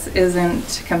access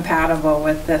isn't compatible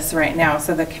with this right now,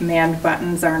 so the command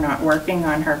buttons are not working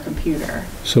on her computer.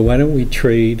 So why don't we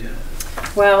trade,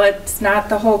 Well, it's not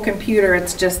the whole computer,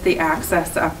 it's just the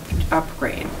access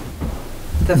upgrade,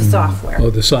 the software. oh,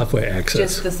 the software access?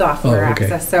 Just the software Oh, okay.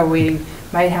 access, so we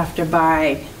might have to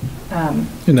buy An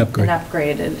an upgrade?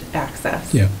 upgraded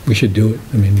access. Yeah, we should do it.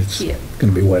 I mean, it's Yeah.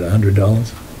 gonna be, what,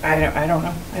 $100? I don't know. I don't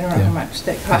know Yeah. how much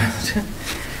they cost.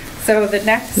 So the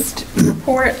next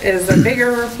report is a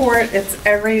bigger report. It's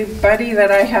everybody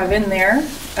that I have in there,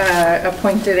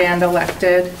 appointed and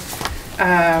elected.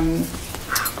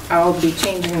 I'll be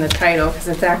changing the title because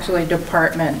it's actually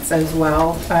departments as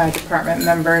well, department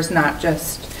members, not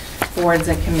just boards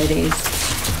and committees.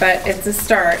 But it's a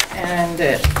start, and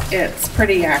it's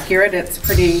pretty accurate. It's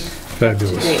pretty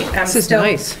Fabulous. up-to-date. I'm This is still,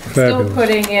 nice. still Fabulous.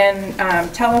 putting in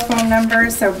telephone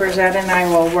numbers, so Bridget and I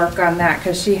will work on that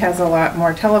because she has a lot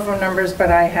more telephone numbers,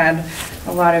 but I had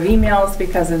a lot of emails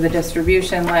because of the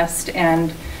distribution list,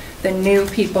 and the new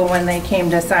people, when they came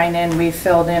to sign in, we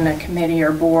filled in a committee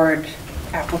or board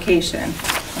application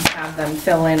and have them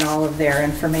fill in all of their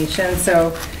information.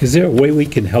 So, Is there a way we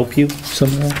can help you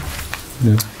somehow?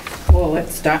 No. well,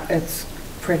 it's done, it's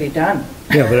pretty done.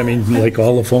 Yeah, but I mean, like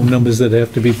all the phone numbers that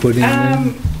have to be put in?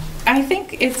 I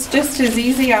think it's just as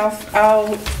easy.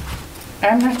 I'm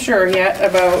not sure yet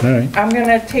about, All right. I'm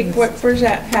gonna take what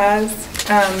Bridget has.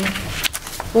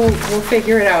 We'll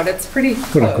figure it out. It's pretty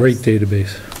close. What a great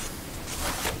database.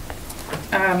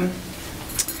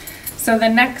 So the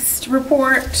next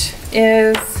report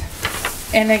is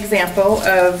an example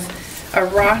of a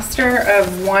roster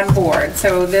of one board.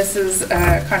 So this is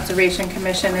Conservation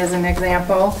Commission as an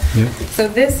example. Yep. So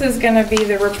this is going to be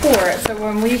the report. So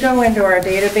when we go into our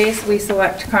database, we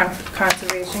select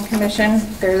Conservation Commission.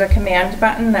 There's a command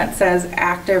button that says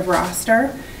active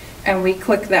roster, and we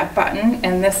click that button,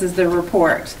 and this is the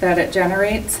report that it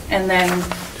generates. And then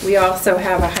we also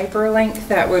have a hyperlink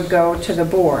that would go to the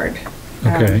board.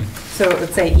 Okay. So it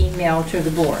would say email to the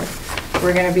board.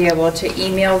 We're going to be able to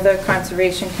email the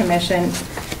Conservation Commission.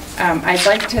 I'd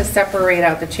like to separate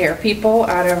out the chair people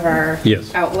out of our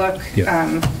Yes. Outlook.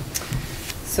 Yeah.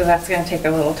 So that's going to take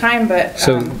a little time, but.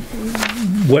 So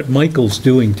what Michael's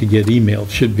doing to get emailed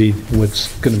should be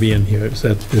what's going to be in here. Is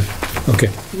that, okay.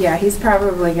 Yeah, he's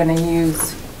probably going to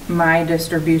use my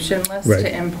distribution list Right.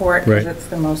 to import because Right. it's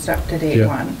the most up-to-date Yeah.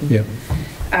 one. Yeah.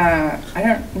 I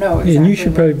don't know exactly. And you should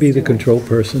what probably be he's the doing. control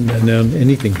person and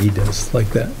anything he does like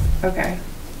that, Okay.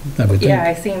 I would Yeah,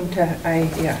 I think. seem to,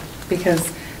 yeah,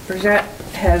 because Bridget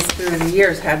has through the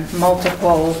years had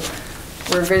multiple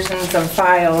revisions of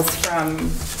files from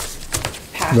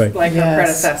past, Right. like her Yes.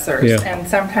 predecessors. Yeah. And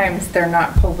sometimes they're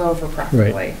not pulled over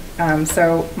properly.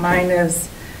 So mine is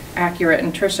accurate,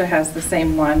 and Tricia has the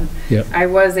same one. Yep. I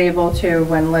was able to,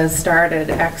 when Liz started,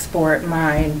 export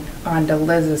mine onto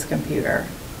Liz's computer.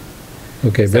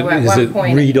 Okay, So but at is one it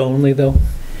point- read-only, though?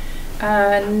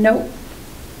 Nope.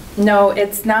 No,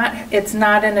 it's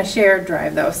not in a shared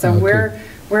drive though. So Okay.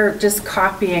 we're just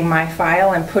copying my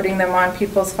file and putting them on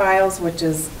people's files, which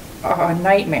is a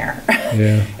nightmare.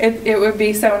 Yeah. It would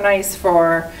be so nice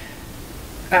for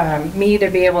me to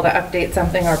be able to update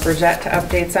something or Bridget to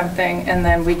update something, and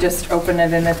then we just open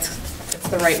it and it's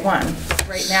the right one.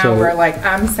 Right now, So- we're like,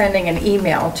 I'm sending an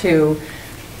email to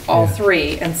all Yeah.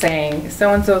 three and saying,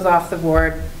 so-and-so's off the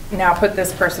board, now put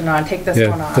this person on, take this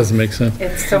one Yeah, off. doesn't make sense.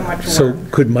 It's so much So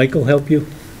work. could Michael help you?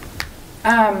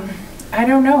 I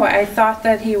don't know, I thought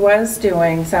that he was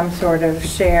doing some sort of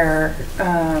share. All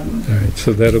right,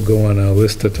 so that'll go on our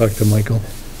list to talk to Michael.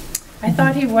 I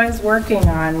thought he was working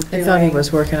on I thought he doing-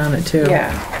 was working on it too.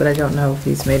 Yeah. But I don't know if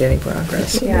he's made any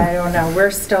progress. Yeah, I don't know,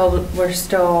 we're still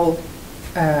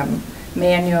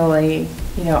manually,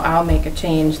 I'll make a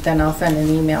change, then I'll send an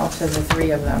email to the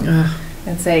three of them Ugh.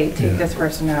 and say, Yeah. take this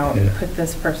person out, Yeah. put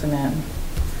this person in.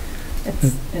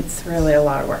 It's really a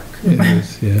lot of work. It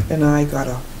is, yeah. And I got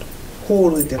a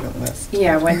totally different list.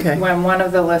 Yeah, Okay. when one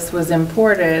of the lists was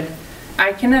imported,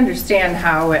 I can understand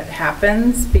how it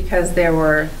happens because there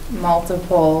were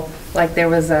multiple, like there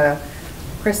was a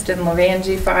Kristen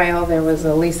Levangie file, there was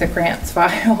a Lisa Krantz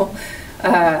file,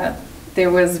 there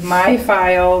was my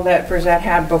file that Bridget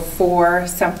had before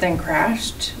something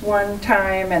crashed one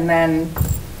time, and then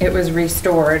it was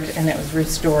restored, and it was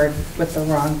restored with the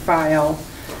wrong file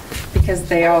because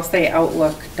they all say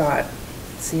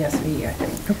outlook.csv, I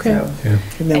think. Okay. So- Yeah.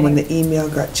 And then when the email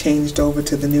got changed over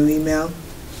to the new email,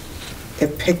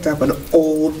 it picked up an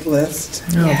old list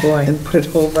Oh, Yeah. boy. and put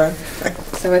it over.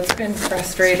 So it's been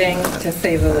frustrating, to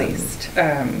say the least.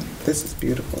 This is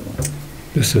beautiful.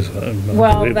 This is Well,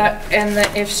 unbelievable.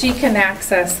 if she can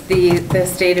access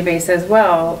this database as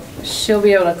well, she'll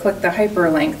be able to click the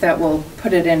hyperlink that will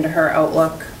put it into her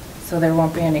Outlook, so there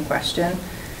won't be any question.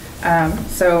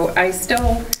 So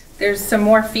there's some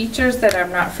more features that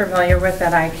I'm not familiar with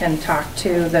that I can talk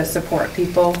to the support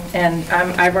people, and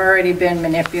I've already been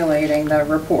manipulating the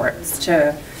reports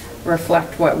to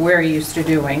reflect what we're used to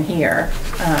doing here.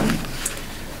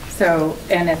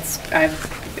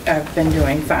 I've been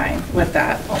doing fine with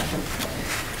that.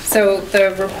 So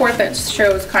the report that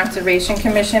shows Conservation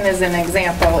Commission is an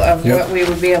example of Yep. what we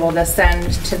would be able to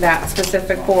send to that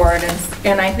specific board.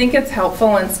 And I think it's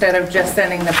helpful instead of just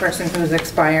sending the person who's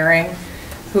expiring.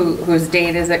 whose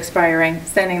date is expiring,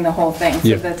 sending the whole thing so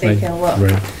Yeah, that they can look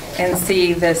right. and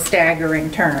see the staggering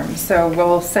terms. So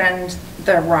we'll send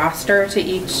the roster to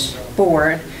each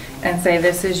board and say,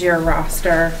 this is your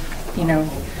roster, you know,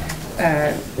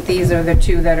 these are the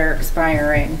 2 that are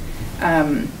expiring.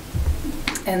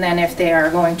 And then if they are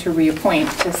going to reappoint,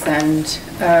 to send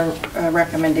a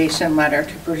recommendation letter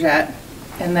to Bridget.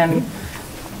 And then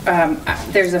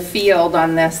there's a field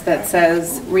on this that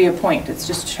says reappoint, it's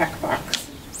just a checkbox.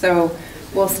 So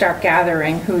we'll start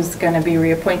gathering who's going to be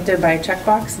reappointed by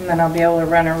checkbox, and then I'll be able to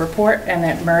run a report, and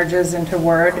it merges into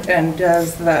Word and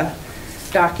does the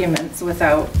documents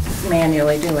without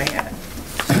manually doing it.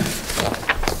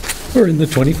 We're in the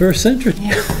 21st century.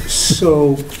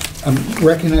 So I'm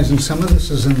recognizing some of this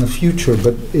is in the future,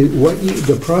 but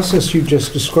the process you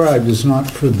just described is not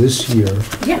for this year,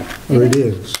 Yeah. or it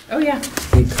is? Oh, yeah.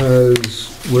 Because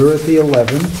we're at the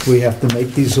 11th, we have to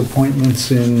make these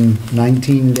appointments in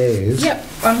 19 days. Yep,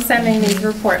 I'm sending these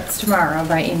reports tomorrow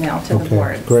by email to the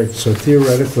board. Okay, great. So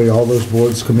theoretically, all those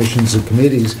boards, commissions, and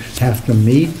committees have to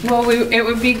meet? Well, it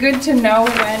would be good to know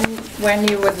when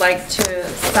you would like to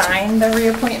sign the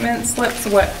reappointment slips,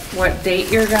 what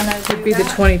date you're gonna do It'd be the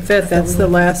that. 25th, that's the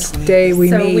last day we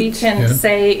So we meet. can Yeah.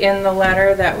 say in the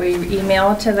letter that we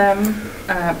email to them,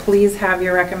 please have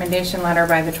your recommendation letter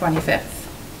by the 25th.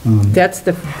 That's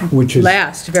the Which is-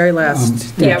 very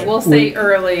last. Yeah, we'll say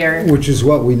earlier. Which is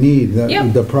what we need.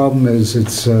 Yep. The problem is,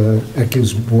 it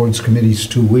gives boards, committees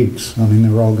 2 weeks. I mean,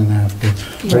 they're all going to have to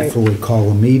Right. hopefully call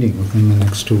a meeting within the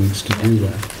next 2 weeks to do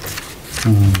that.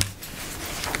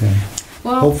 Okay.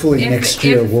 Well, Hopefully if- next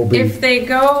year if- we'll be- If they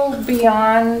go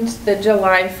beyond the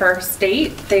July 1st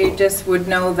date, they just would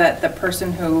know that the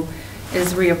person who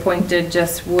is reappointed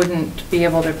just wouldn't be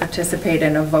able to participate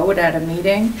in a vote at a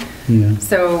meeting. Yeah.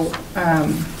 So,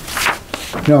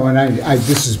 No, and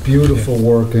this is beautiful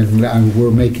work, and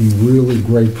we're making really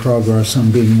great progress on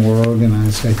being more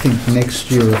organized. I think next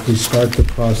year, if we start the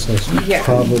process, Yeah.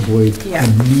 probably Yeah.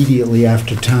 immediately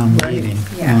after town meeting.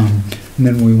 Yeah. And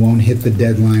then we won't hit the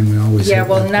deadline we always hit. yeah,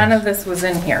 well, like none this. of this was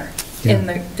in here, in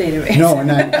the database. No,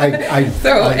 and I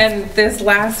So, and this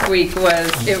last week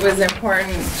it was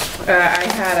important, I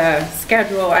had a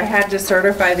schedule, I had to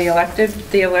certify the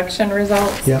election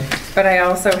results. Yep. But I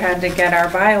also had to get our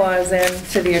bylaws in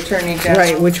to the Attorney General.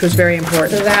 Right, which was very So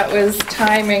important. that was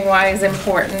timing-wise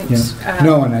important. Yeah.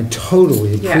 No, and I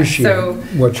totally yeah, appreciate so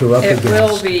what you're up It against.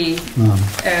 will be,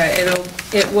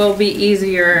 it will be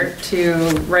easier to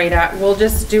write out, we'll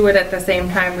just do it at the same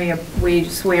time we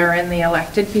swear in the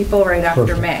elected people right after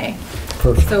Perfect. May.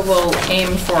 Perfect. So we'll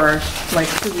aim for like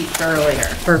 2 weeks earlier.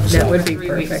 Perfect, that would be 3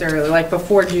 weeks perfect. early, like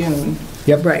before June,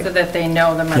 Yep. Right. so that they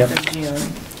know the month Yep. of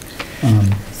June.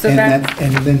 So And that's,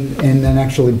 then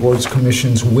actually boards,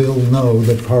 commissions will know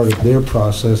that part of their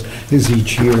process is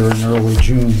each year in early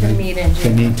June. To meet in They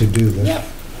June. need to do this. Yep.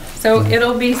 So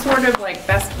it'll be sort of like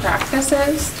best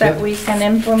practices that Yep. we can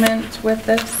implement with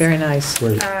this. Very nice.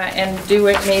 Great. And do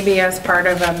it maybe as part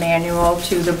of a manual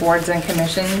to the boards and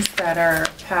commissions that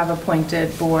have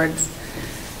appointed boards.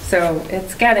 So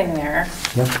it's getting there.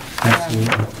 Yep,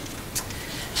 absolutely.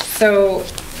 So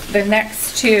the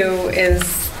next 2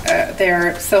 is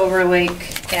their Silver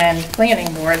Lake and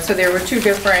Planning Board. So there were 2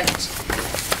 different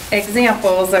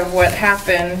examples of what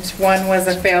happened. One was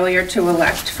a failure to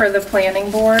elect for the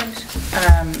Planning Board.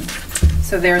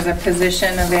 So there's a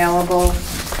position available.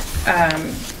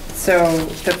 So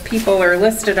the people are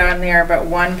listed on there, but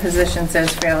one position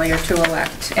says failure to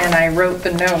elect. And I wrote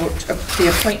the note, the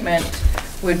appointment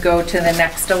would go to the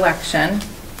next election.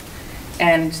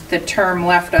 And the term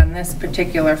left on this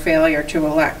particular failure to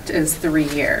elect is 3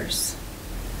 years.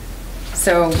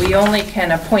 So we only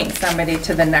can appoint somebody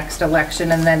to the next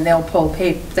election, and then they'll pull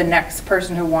the next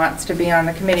person who wants to be on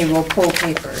the committee will pull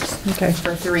papers Okay.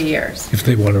 for 3 years. If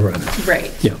they want to run it. Right.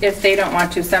 Yeah. If they don't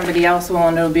want to, somebody else will,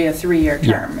 and it'll be a 3-year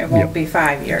Yeah. term. It won't Yep. be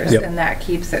 5 years, Yep. and that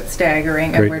keeps it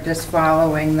staggering, Great. and we're just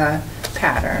following the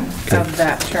pattern of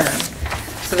that term.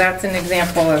 So that's an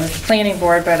example of planning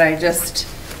board, but I just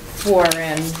swore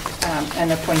in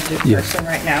an appointed Yeah. person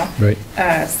right now. Right.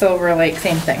 Silver Lake,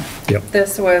 same thing. Yep.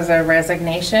 This was a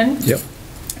resignation. Yep.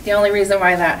 The only reason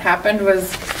why that happened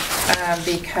was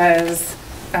because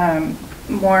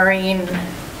Maureen,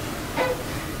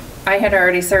 I had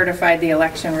already certified the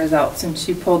election results, and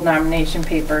she pulled nomination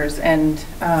papers and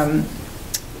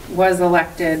was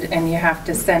elected, and you have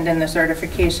to send in the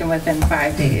certification within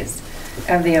 5 days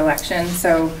of the election.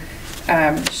 So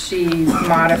she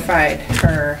modified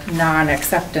her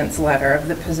non-acceptance letter of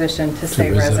the position to say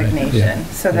resign, resignation, yeah.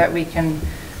 so that we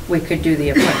could do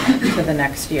the appointment to the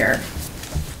next year.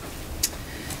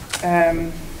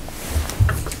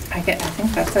 I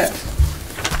think that's it.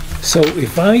 So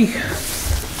if I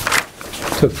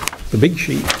took the big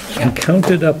sheet and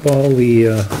counted up all the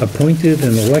appointed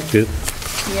and elected,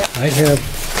 Yep. I'd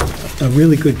have a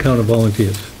really good count of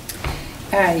volunteers.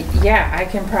 Yeah, I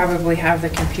can probably have the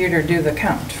computer do the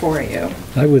count for you.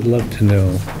 I would love to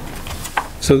know.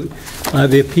 So are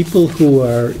there people who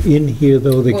are in here,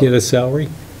 though, that get a salary?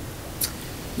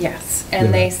 Yes, and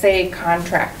Yeah. they say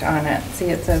contract on it. See,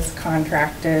 it says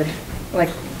contracted, like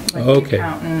the Okay.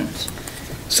 accountant.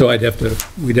 So we'd have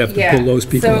to Yeah, pull those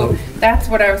people so out. that's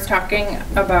what I was talking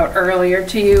about earlier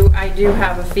to you. I do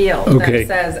have a field Okay, that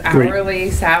says great.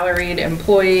 hourly, salaried,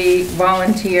 employee,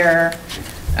 volunteer.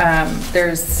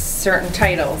 There's certain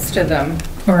titles to them,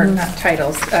 or not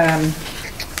titles,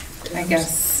 I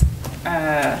guess,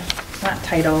 not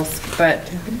titles, but,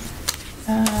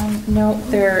 no,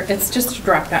 it's just a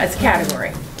drop down, it's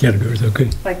category, Categories, okay.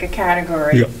 like a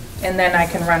category. Yep. And then I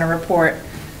can run a report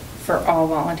for all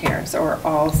volunteers or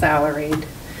all salaried.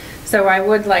 So I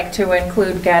would like to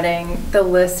include getting the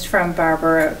list from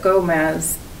Barbara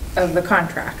Gomez of the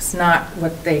contracts, not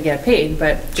what they get paid,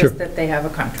 but Sure. just that they have a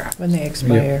contract. When they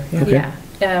expire. Yeah. Okay.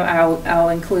 Yeah, I'll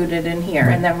include it in here,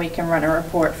 and then we can run a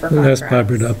report for We'll contracts. ask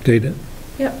Barbara to update it.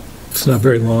 Yep, It's not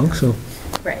very long, so,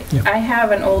 right. Yeah. I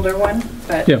have an older one,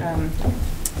 but, Yeah.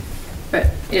 but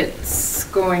it's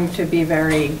going to be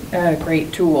very,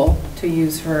 great tool to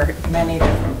use for many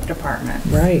different departments.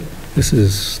 Right. this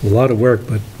is a lot of work,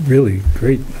 but really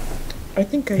great. I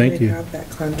think I Thank might you. have that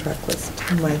contract list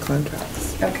in my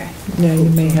contracts. Okay. Yeah, you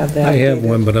may have that. I have updated.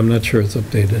 one, but I'm not sure it's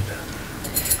updated.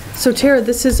 So Tara,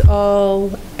 this is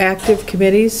all active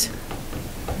committees?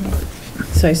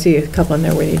 So I see a couple in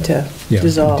there we need to Yeah,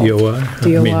 dissolve. DOR.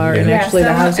 DOR and yeah. actually the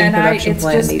Yeah, some- housing and production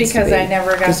plan It's needs just to because I be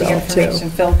never got the dissolved, too. information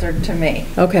filtered to me.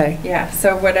 Okay, Yeah,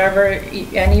 so whatever,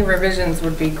 any revisions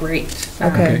would be great.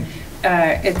 Okay.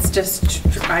 It's just,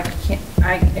 I can't,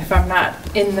 if I'm not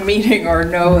in the meeting or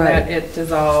know that Right. it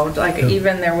dissolved, like Yeah.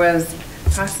 even there was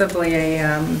possibly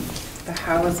the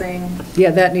housing, yeah,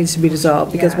 that needs to be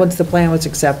dissolved, because Yeah. once the plan was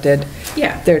accepted,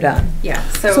 yeah, they're done. yeah.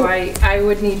 So- So I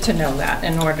would need to know that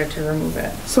in order to remove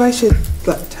it. So I should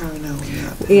let Tara know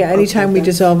that. Yeah, anytime we Okay,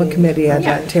 dissolve a that's committee, I'd Yeah,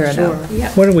 let Tara know. sure. Yeah.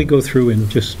 Why don't we go through and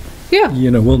just, Yeah,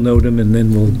 we'll note them and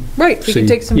then we'll, right, we can See,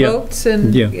 take some yeah, votes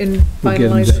and yeah, and we'll get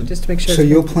 'em finalize done. it, just to make sure. So it's-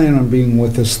 you'll plan on being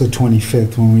with us the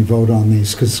 25th when we vote on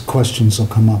these, because questions will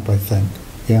come up, I think,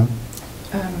 yeah?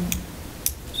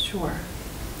 Sure,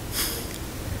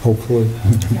 Hopefully.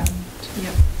 yeah,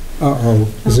 yep. Uh-oh,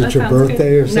 is Oh, it that your sounds good.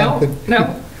 birthday or something?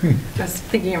 No, just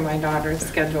thinking of my daughter's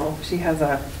schedule. She has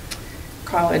a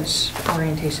college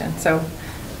orientation, so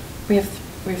we have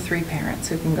 3 parents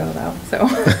who can go though, so.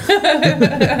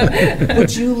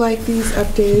 Would you like these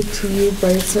updated to you by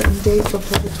a certain date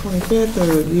before the 25th,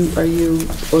 or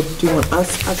or do you want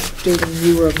us updating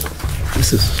you of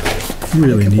this is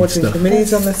really neat appointing stuff.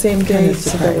 committees on the same Kind date, of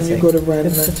so that when you surprising. go to run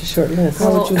It's such a the... short list.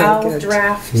 How would you like I'll it?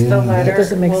 draft Yeah, the that letter.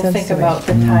 doesn't make We'll sense think to me. about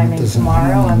the No, it timing doesn't.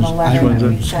 tomorrow on the I letter don't that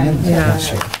we send understand to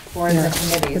that. the boards Yeah, and but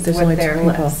committees there's with only their 2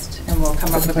 people. list, and we'll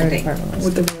come up The with a fire date. department list.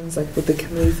 With the ones, like, with the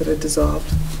committees that are dissolved?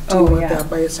 Do Oh, you want yeah. that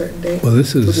by a certain date? Well,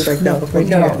 this Would you is, like No, that before? right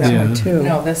No, here, no. that's Yeah. one too.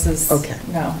 No, this is, Okay.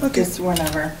 no, Okay. just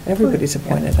whenever, Everybody's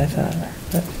appointed, I thought,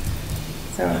 but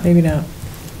so. maybe not.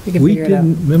 We can we figure it out.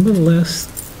 didn't, remember the last,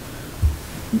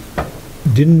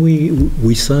 didn't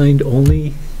we signed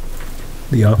only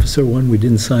the officer one? We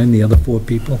didn't sign the other 4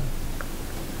 people?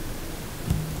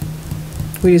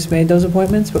 We just made those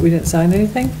appointments, but we didn't sign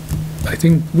anything? I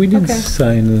think we didn't Okay.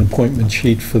 sign an appointment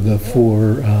sheet for the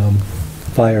 4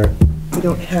 fire. You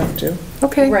don't have to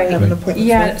Okay. Right. have an Right. appointment.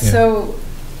 Yeah, Yeah. so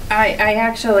I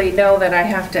actually know that I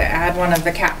have to add one of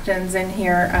the captains in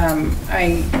here.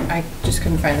 I just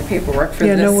couldn't find the paperwork for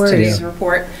Yeah, no this worries. today's Yeah.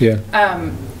 report. Yeah,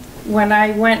 When I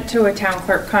went to a town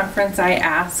clerk conference, I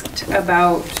asked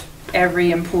about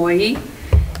every employee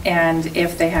and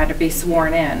if they had to be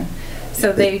sworn in.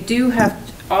 So they do have,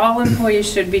 all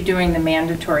employees should be doing the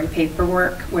mandatory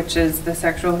paperwork, which is the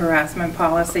sexual harassment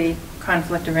policy,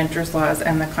 conflict of interest laws,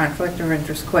 and the conflict of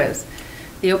interest quiz.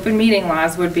 The open meeting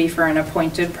laws would be for an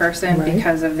appointed person Right.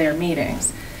 because of their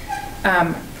meetings.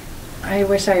 I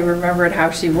wish I remembered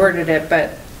how she worded it,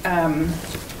 but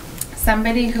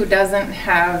somebody who doesn't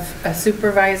have a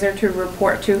supervisor to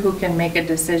report to who can make a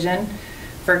decision.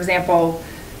 For example,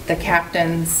 the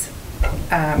captains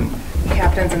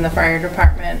in the fire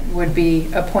department would be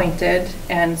appointed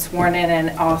and sworn in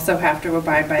and also have to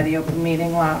abide by the open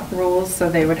meeting law rules, so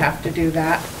they would have to do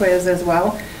that quiz as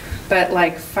well. But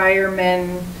like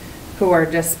firemen who are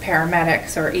just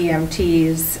paramedics or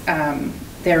EMTs,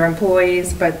 they're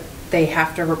employees, but they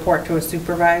have to report to a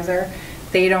supervisor.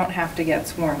 They don't have to get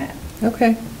sworn in.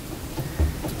 Okay.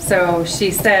 So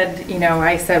she said,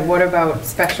 I said, what about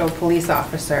special police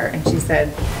officer? And she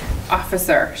said,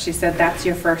 officer. She said, that's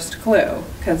your first clue,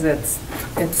 because it's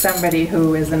somebody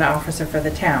who is an officer for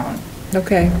the town.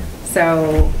 Okay.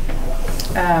 So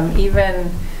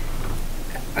even,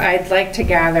 I'd like to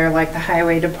gather like the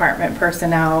highway department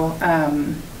personnel,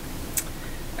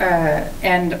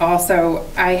 and also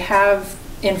I have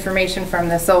information from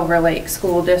the Silver Lake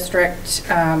School District.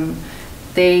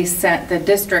 The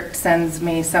district sends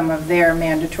me some of their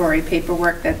mandatory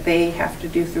paperwork that they have to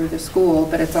do through the school,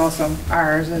 but it's also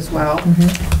ours as well.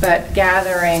 But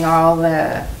gathering all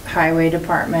the highway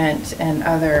department and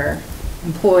other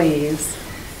employees,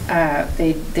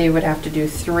 they would have to do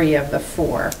 3 of the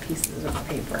 4 pieces of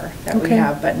paper that we Okay.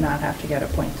 have, but not have to get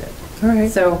appointed. All right.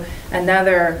 So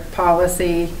another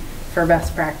policy for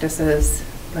best practices,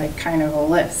 like kind of a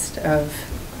list of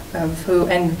who,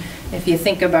 and if you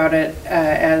think about it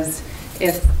as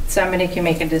if somebody can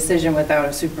make a decision without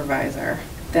a supervisor,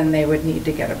 then they would need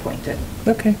to get appointed.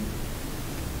 Okay.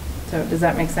 So does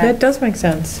that make sense? That does make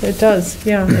sense. It does,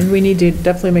 yeah. And we need to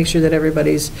definitely make sure that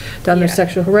everybody's done their Yeah.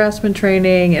 sexual harassment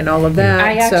training and all of that.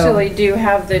 I so- actually do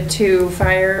have the 2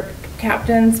 fire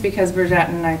captains, because Bridget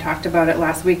and I talked about it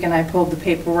last week, and I pulled the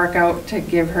paperwork out to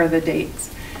give her the dates.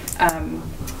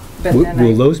 But then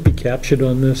Will those be captured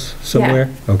on this somewhere?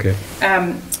 Okay.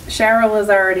 Cheryl is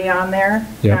already on there,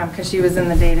 Yeah. because she was in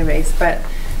the database, but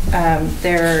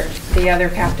the other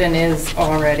captain is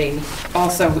already,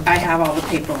 also, I have all the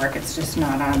paperwork, it's just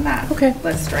not on that Okay.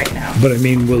 list right now. But I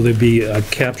mean, will there be a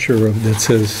capture of that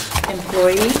says,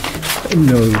 Employee?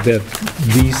 that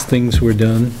these things were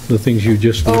done, the things you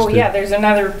just listed? Oh, yeah, there's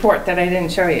another report that I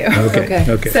didn't show you. Okay, Okay.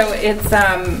 okay. So it's,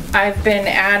 I've been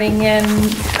adding in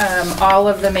all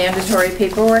of the mandatory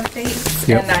paperwork dates.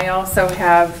 Yep. And I also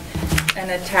have an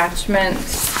attachment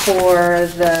for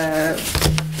the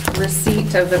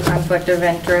receipt of the conflict of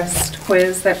interest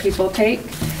quiz that people take.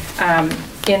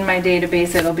 In my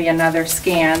database, it'll be another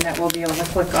scan that we'll be able to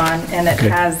click on, and it Okay.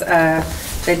 has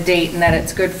the date and that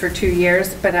it's good for 2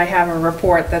 years, but I have a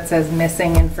report that says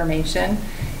missing information,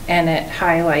 and it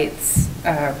highlights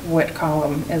what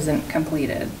column isn't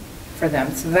completed for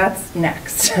them. So that's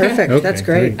next. Perfect, Okay, that's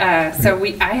great. So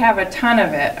I have a ton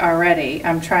of it already.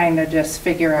 I'm trying to just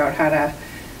figure out how to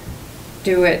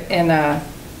do it in a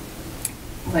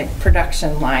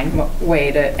production line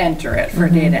way to enter it for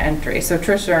data entry. So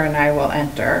Tricia and I will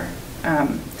enter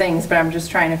things, but I'm just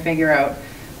trying to figure out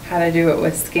how to do it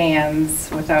with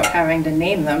scans without having to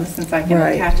name them, since I can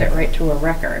Right. attach it right to a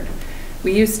record.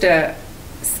 We used to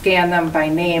scan them by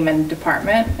name and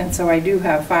department, and so I do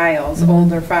have files,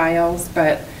 older files,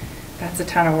 but that's a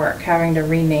ton of work, having to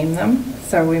rename them.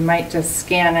 So we might just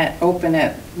scan it, open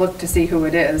it, look to see who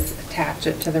it is, attach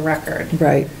it to the record,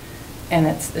 Right, and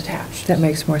it's attached. that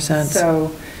makes more sense.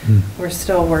 So we're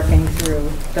still working through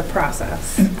the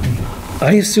process.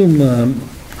 I assume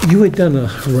you had done a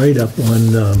write-up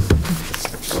on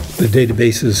the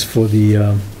databases for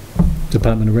the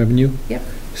Department of Revenue. Yep.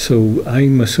 So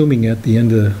I'm assuming at the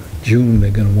end of June,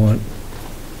 they're going to want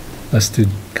us to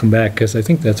come back, because I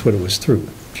think that's what it was through,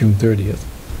 June 30th.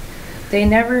 They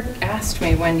never asked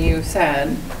me when you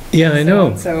said. Yeah, I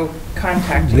know. So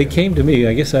contact you. They came to me,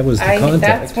 I guess I was the That's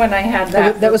contact. when I had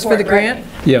that. That was for the report ready.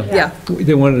 grant? Yeah. Yeah,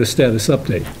 They wanted a status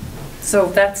update. So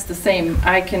that's the same,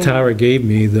 I can. Tara gave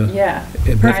me the... Yeah.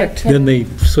 Perfect. Then they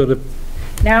sort of,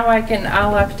 Now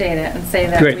I'll update it and say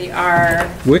that Great. we are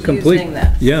we're complete. using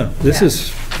this. Yeah, this Yeah.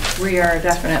 is, We are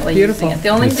definitely Beautiful. using it. The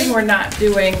only thing we're not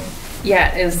doing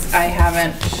yet is I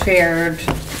haven't shared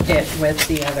it with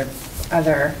the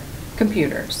other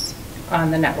computers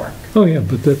on the network. oh yeah,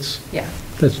 but that's Yeah,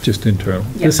 just internal.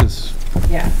 Yeah. This is,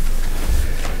 yeah.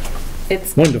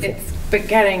 It's Wonderful. It's but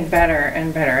getting better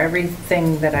and better.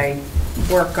 Everything that I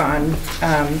work on,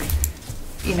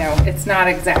 it's not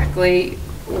exactly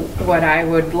what I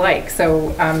would like.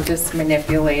 So I'm just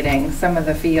manipulating some of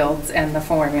the fields and the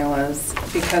formulas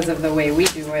because of the way we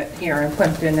do it here in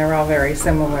Plympton. They're all very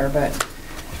similar, but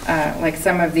like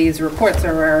some of these reports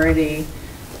are already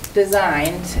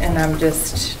designed, and I'm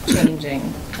just changing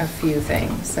a few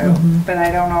things. So, but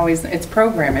I don't always, it's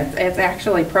program. It's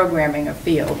actually programming of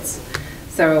fields.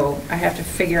 So I have to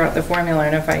figure out the formula,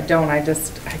 and if I don't, I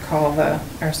call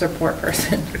our support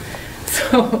person.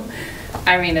 So,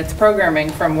 I mean, it's programming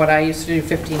from what I used to do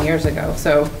 15 years ago,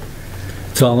 so.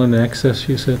 it's all in Access,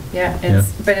 you said? Yeah,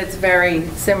 but it's very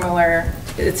similar,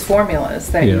 it's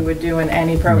formulas that Yeah. you would do in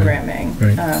any programming.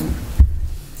 Right.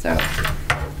 So,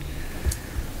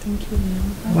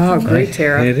 wow, great,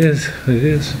 Tara. It is, it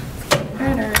is.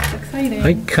 better, it's exciting.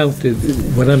 I counted,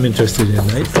 what I'm interested in,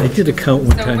 I did a count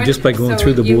one So time what- just by going so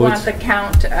through the you want boards. the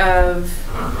count of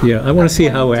Yeah, I want to see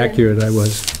how appointed- accurate I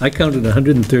was. I counted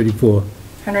 134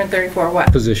 134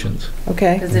 what? positions.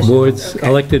 Okay, Positions, Boards okay.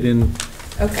 elected in,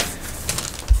 Okay,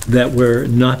 that were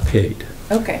not paid.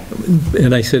 okay,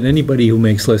 And I said, anybody who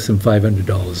makes less than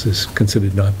 $500 is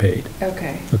considered not paid.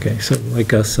 okay. Okay, so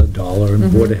like us, $1,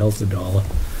 and Board of Health, $1.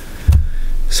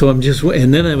 So I'm just,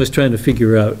 and then I was trying to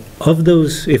figure out, of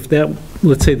those, if that,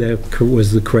 let's say that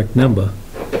was the correct number,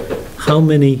 how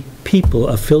many people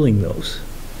are filling those?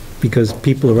 Because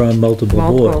people are on multiple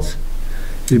Multiple. boards.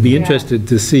 It'd be Yeah. interested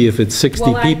to see if it's 60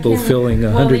 Well, I people can- filling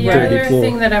Well, the other thing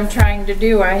 134. that I'm trying to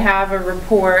do, I have a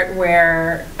report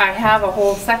where I have a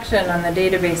whole section on the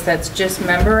database that's just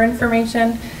member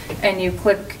information, and you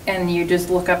click and you just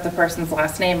look up the person's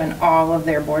last name, and all of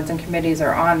their boards and committees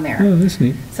are on there. Oh, that's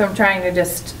neat. So I'm trying to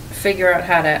just figure out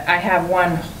how to, I have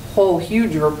one whole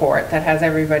huge report that has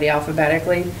everybody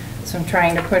alphabetically, so I'm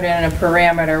trying to put in a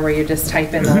parameter where you just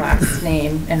type in the last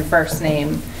name and first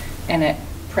name, and it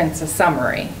prints a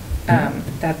summary.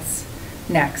 That's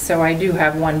next. So I do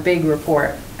have one big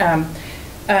report. On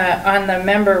the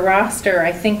member roster,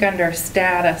 I think under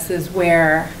status is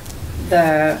where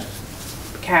the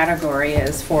category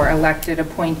is for elected,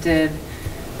 appointed,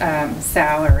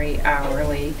 salary,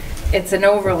 hourly. It's an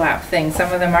overlap thing.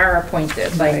 Some of them are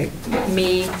appointed, like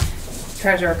me,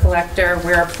 treasurer collector,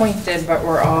 we're appointed, but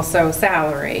we're also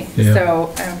salary. Yeah.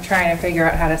 So I'm trying to figure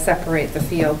out how to separate the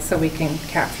fields so we can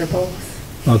capture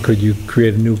both. Or could you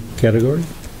create a new category?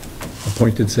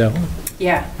 Appointed salary?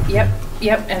 Yeah, yep,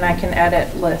 and I can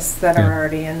edit lists that Yeah. are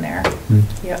already in there.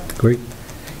 Yep. Great.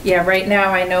 Yeah, right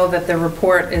now I know that the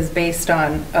report is based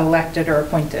on elected or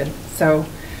appointed. So,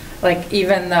 like,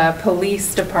 even the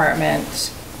police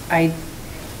department, I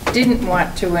didn't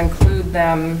want to include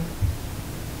them.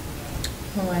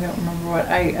 Oh, I don't remember what,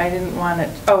 I didn't want it,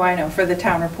 oh, I know, for the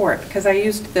town report, because I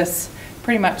used this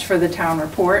pretty much for the town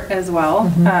report as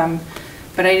well.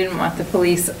 But I didn't want the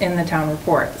police in the town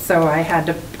report, so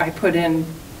I put in,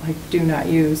 like, do not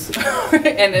use,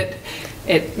 and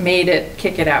it made it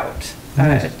kick it out.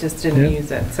 Nice. It just didn't Yeah.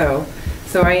 use it, so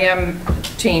I am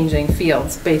changing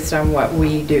fields based on what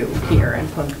we do here in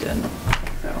Plympton,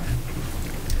 so.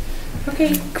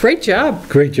 Okay, great job.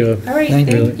 Great job. all right, Thank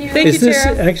thank you. you. Thank you, Is this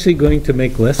Tara. actually going to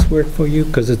make less work for you?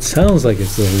 Because it sounds like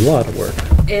it's a lot of work.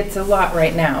 It's a lot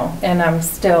right now, and I'm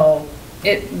still,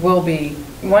 it will be,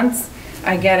 once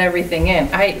I get everything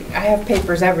in, I have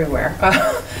papers everywhere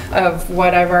of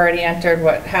what I've already entered,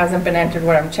 what hasn't been entered,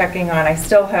 what I'm checking on. I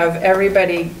still have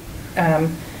everybody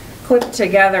clipped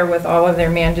together with all of their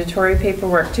mandatory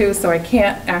paperwork too, so I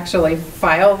can't actually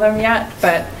file them yet,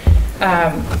 but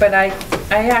I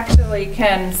actually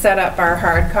can set up our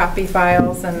hard copy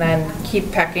files and then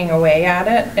keep pecking away at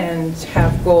it and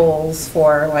have goals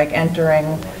for like entering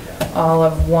all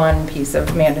of one piece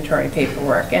of mandatory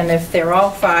paperwork. And if they're all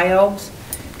filed,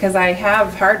 because I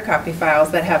have hard copy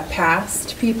files that have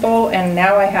past people, and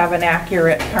now I have an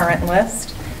accurate current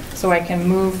list, so I can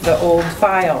move the old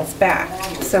files back.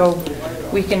 So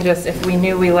we can just, if we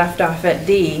knew we left off at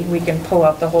D, we can pull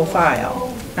out the whole file.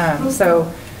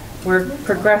 So we're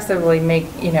progressively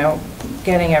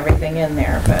getting everything in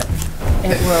there, but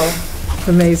it will.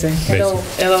 Amazing.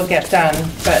 It'll get done,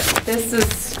 but this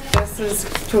is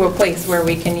to a place where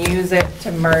we can use it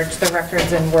to merge the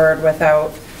records in Word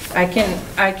without, I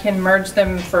can merge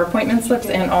them for appointment slips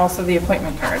and also the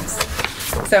appointment cards.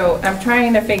 So I'm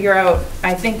trying to figure out,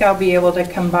 I think I'll be able to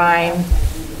combine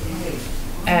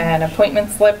an appointment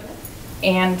slip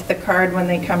and the card when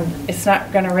they come. It's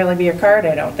not gonna really be a card,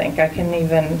 I don't think. I can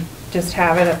even just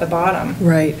have it at the bottom.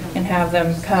 Right, And have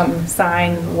them come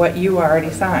sign what you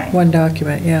already signed. one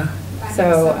document, yeah.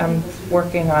 So I'm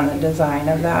working on the design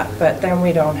of that, but then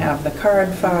we don't have the card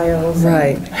files. and-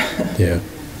 Right. Yeah.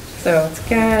 So it's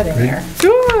getting there.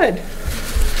 Good.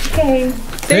 Okay.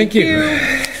 Thank you.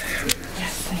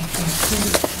 Yes, thank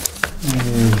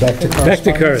Back to Back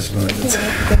to correspondence.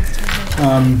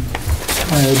 correspondence.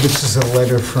 This is a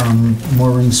letter from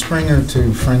Maureen Springer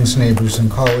to friends, neighbors, and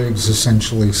colleagues,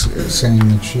 essentially saying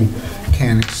that she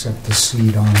can't accept the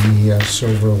seat on the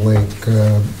Silver Lake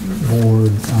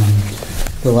board.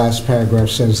 The last paragraph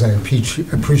says, "I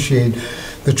appreciate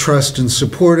the trust and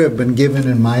support I've been given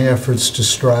in my efforts to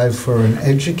strive for an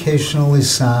educationally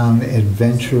sound,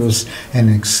 adventurous, and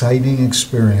exciting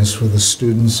experience for the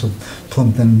students of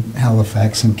Plympton,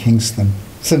 Halifax, and Kingston."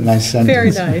 It's a nice sentence.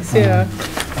 Very nice, yeah.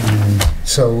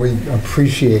 So we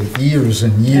appreciate years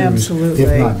and years, Absolutely.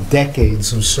 if not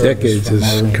decades of service. Decades from is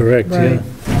Maureen. correct, yeah.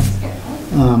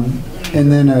 Right. And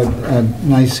then a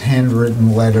nice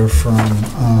handwritten letter from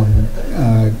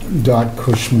Dot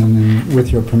Cushman, and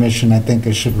with your permission, I think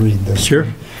I should read this. Sure.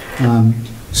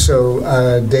 So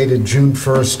dated June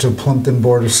 1st to Plympton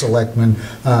Board of Selectmen,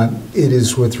 it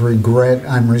is with regret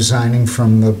I'm resigning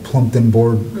from the Plympton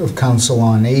Board of Council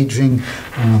on Aging.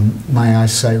 My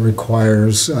eyesight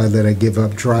requires that I give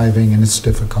up driving, and it's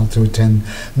difficult to attend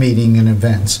meeting and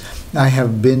events. I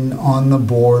have been on the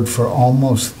board for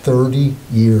almost 30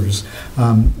 years.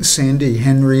 Sandy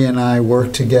Henry and I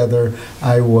worked together.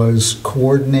 I was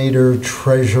coordinator,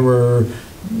 treasurer,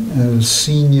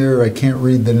 senior, I can't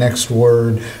read the next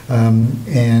word,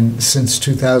 and since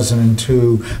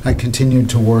 2002 I continued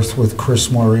to work with Chris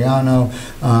Moriano.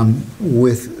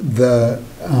 With the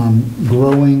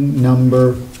growing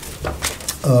number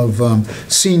of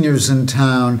seniors in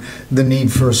town, the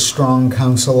need for a strong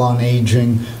council on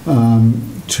aging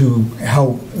to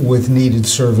help with needed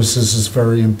services is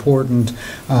very important.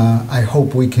 I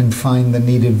hope we can find the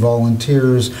needed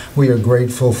volunteers. We are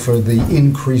grateful for the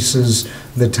increases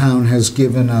the town has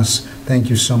given us. Thank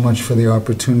you so much for the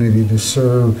opportunity to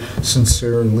serve.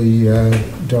 Sincerely,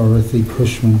 Dorothy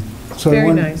Cushman. So Very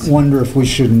I nice. wonder if we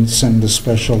shouldn't send a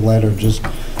special letter just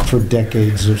for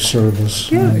decades of service.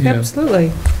 Yeah, Yeah.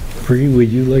 absolutely. Bree, would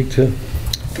you like to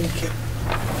Thank you.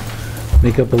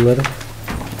 make up a letter?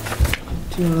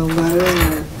 Do you want a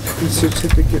letter or a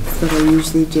certificate that I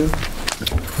usually do?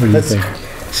 What do you think?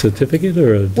 Certificate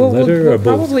or a Well, letter or we'll both?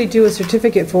 probably do a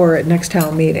certificate for it next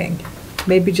town meeting.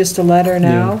 Maybe just a letter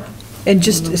now, and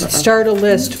just start a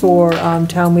list for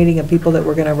town meeting of people that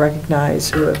we're going to recognize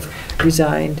who have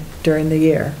resigned during the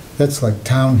year. That's like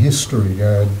town history.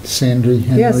 Sandy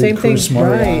Henry, Yeah, same thing, Chris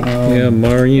right. Moriano. Yeah,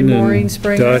 Maureen Maureen and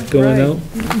Springer, Dot going right. out?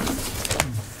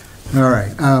 All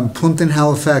right. Plimpton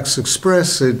Halifax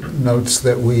Express, it notes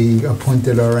that we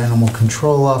appointed our animal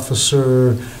control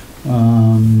officer.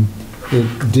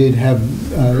 It did have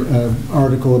an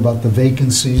article about the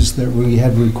vacancies that we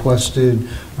had requested.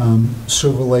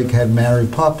 Silver Lake had Mary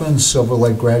Poppins, Silver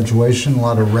Lake graduation, a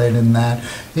lot of red in that.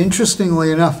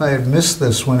 Interestingly enough, I had missed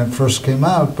this when it first came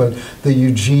out, but the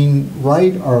Eugene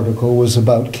Wright article was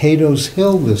about Cato's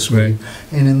Hill this week.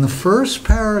 And in the first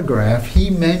paragraph, he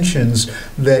mentions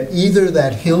that either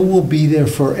that hill will be there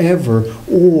forever,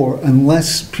 or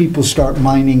unless people start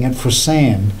mining it for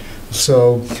sand.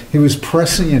 So he was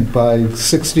prescient by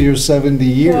 60 or 70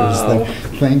 years. Wow. That,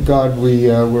 thank God we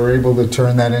were able to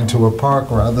turn that into a park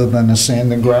rather than a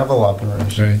sand and gravel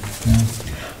operation. Right.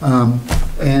 Yeah.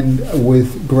 And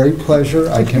with great pleasure,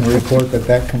 I can report that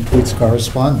that completes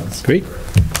correspondence. Great.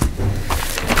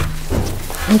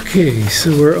 Okay,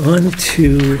 so we're on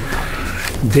to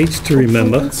dates to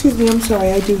remember. Excuse me, I'm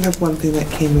sorry, I do have one thing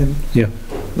that came in. Yeah.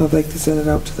 I'd like to send it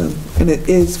out to them. And it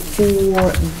is for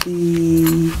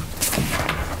the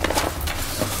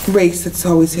race that's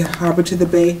always here, Harbor to the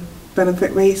Bay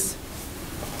benefit race.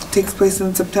 Takes place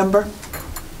in September.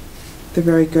 They're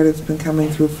very good. It's been coming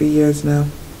through for years now.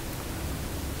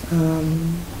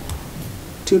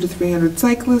 200 to 300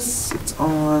 cyclists. It's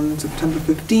on September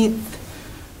 15th.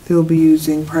 They'll be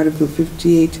using part of Route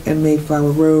 58 and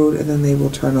Mayflower Road, and then they will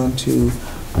turn onto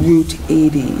Route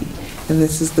 80. And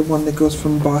this is the one that goes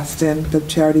from Boston, the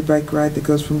charity bike ride that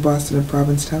goes from Boston and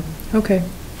Provincetown. Okay.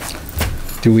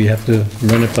 Do we have to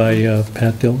run it by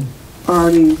Pat Dillon?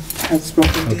 Already have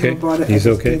spoken to Okay, him about it. he's I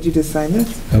just okay. need you to sign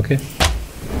this. Okay.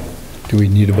 Do we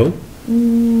need a vote?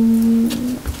 Mm,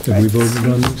 Have we voted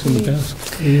on this in the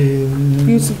past?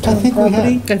 Use of I town think we have.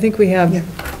 property. I think we have. Yeah.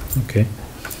 Okay.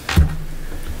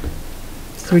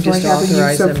 So we just So I have a use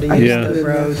authorize them of- to I use Yeah. the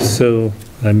roads. So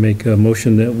I make a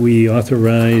motion that we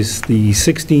authorize the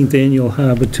 16th Annual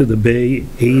Harbor to the Bay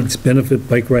AIDS Benefit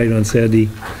Bike Ride on Saturday,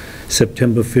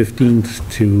 September 15th,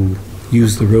 to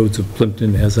use the roads of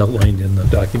Plympton as outlined in the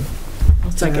document. I'll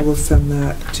I second. will send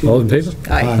that to. All in favor?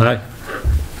 Aye. Aye.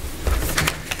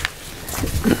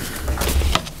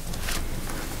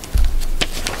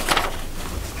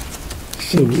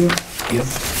 Thank you. Yep.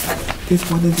 There's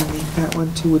one underneath that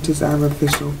one too, which is our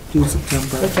official due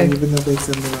September, Okay. even though they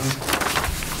send their own.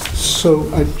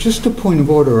 So, just a point of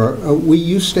order, we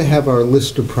used to have our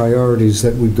list of priorities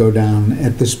that would go down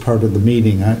at this part of the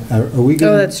meeting. Are we Oh,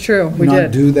 going that's true. We to not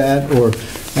did. do that? Or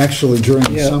actually, during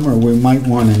the Yeah. summer, we might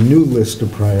want a new list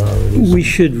of priorities. We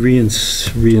should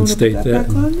reinstate Wanna put that.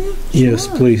 back on there? Yes,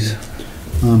 Sure. please.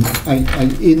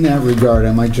 In that regard,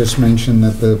 I might just mention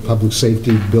that the Public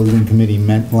Safety Building Committee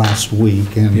met last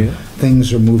week, Yeah. and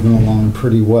things are moving along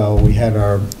pretty well. We had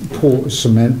our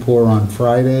cement pour on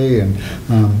Friday, and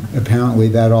apparently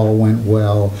that all went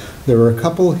well. There were a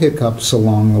couple hiccups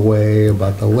along the way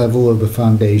about the level of the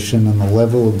foundation and the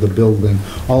level of the building,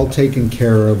 all taken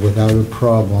care of without a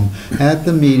problem. At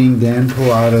the meeting, Dan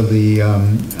Pilata, the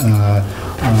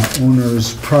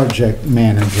owner's project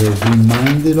manager,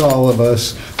 reminded all of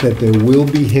us that there will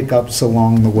be hiccups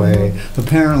along the way.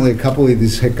 Apparently, a couple of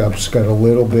these hiccups got a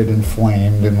little bit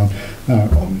inflamed and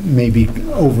maybe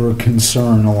over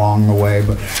concern along the way,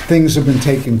 but things have been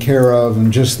taken care of,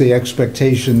 and just the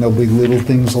expectation there'll be little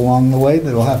things along the way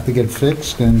that'll have to get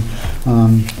fixed, and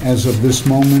as of this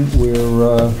moment,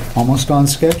 we're almost on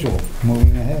schedule,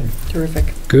 moving ahead.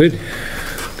 Terrific. Good,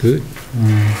 good.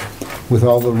 With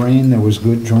all the rain, there was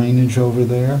good drainage over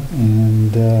there,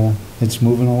 and it's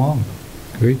moving along.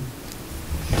 Great.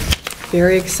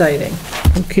 Very exciting.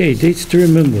 Okay, dates to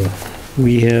remember.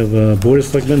 We have Board of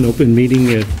Selectmen open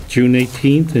meeting at June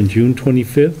 18th and June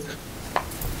 25th.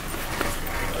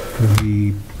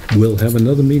 We will have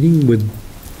another meeting with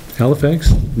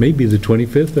Halifax, maybe the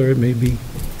 25th, or it may be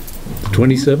the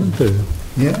 27th, or...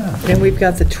 Yeah. And we've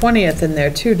got the 20th in there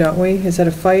too, don't we? Is that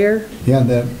a fire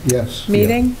Yeah, yes.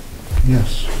 meeting?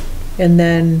 Yes. And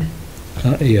then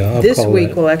yeah, I'll this call week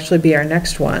that. will actually be our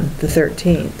next one, the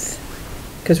 13th,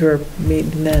 because we're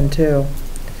meeting then too.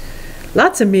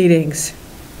 Lots of meetings.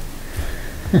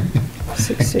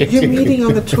 You're meeting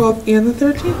on the 12th and the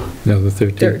 13th? No, the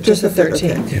 13th. Just the Okay.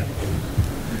 13th.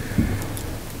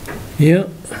 Yeah. Yeah,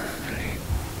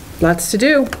 Lots to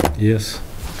do. yes.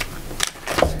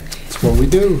 That's what we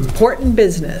do. Important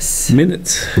business.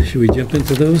 Minutes, should we jump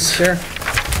into those? Sure.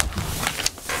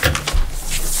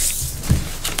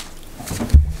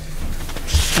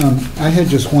 I had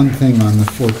just one thing on the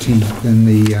 14th. In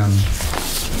the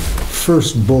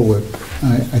first bullet,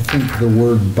 I think the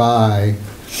word "by"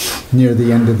 near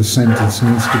the end of the sentence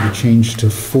needs to be changed to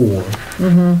 "for."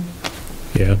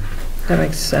 Yeah. That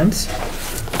makes sense.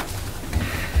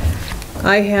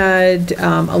 I had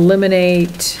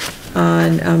eliminate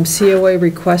on COA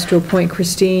request to appoint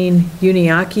Christine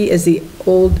Uniacki as the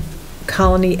Old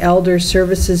Colony Elder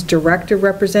Services Director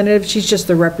Representative. She's just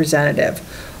the representative.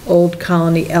 Old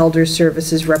Colony Elder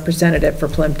Services Representative for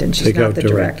Plympton. She's Take not out the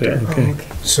director, director. okay.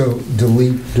 So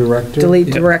delete director? Delete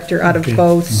Yep. director out of Okay.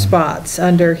 both spots,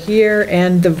 under here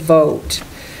and the vote,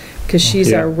 because she's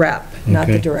Yeah. our rep, not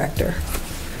the Okay. director.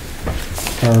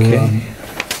 Or, Okay.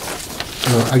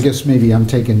 well, I guess maybe I'm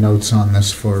taking notes on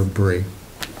this for Bree.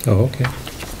 Oh, okay.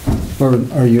 Or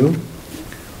are you?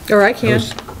 Or I can.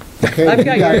 Okay, I've you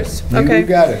got it. yours. You Okay.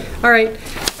 got it. All right.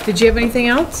 Did you have anything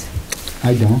else?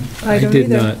 I don't. I don't did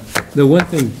either. not. The one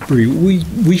thing, Bree,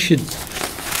 we should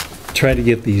try to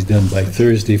get these done by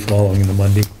Thursday following the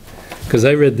Monday, because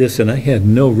I read this and I had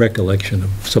no recollection of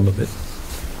some of it.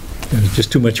 There was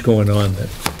just too much going on that...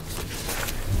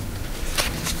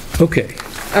 Okay,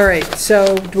 All right,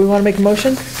 so do we want to make a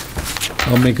motion?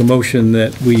 I'll make a motion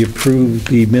that we approve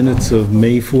the minutes of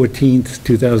May 14th,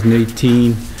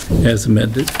 2018 as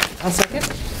amended. I'll second.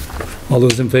 All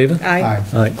those in favor? Aye. Aye.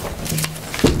 Aye.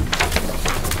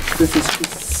 This is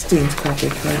Christine's copy,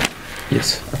 correct?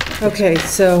 Yes. Okay,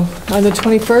 so on the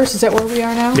 21st, is that where we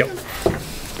are now? Yep.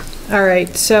 All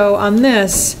right, so on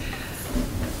this,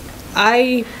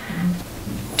 I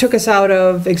took us out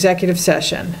of executive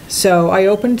session. So I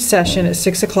opened session at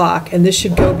 6 o'clock, and this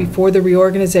should go before the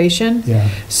reorganization. Yeah.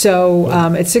 So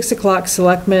at 6 o'clock,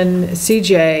 Selectman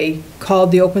CJ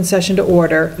called the open session to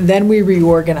order, then we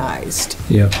reorganized,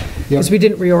 Yeah. because we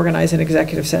didn't reorganize in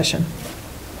executive session.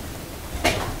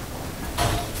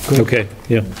 Okay,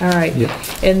 yeah. All right. Yeah.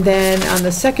 And then on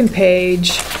the second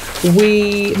page,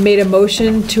 we made a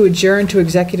motion to adjourn to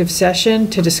executive session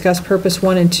to discuss purpose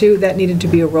 1 and 2. That needed to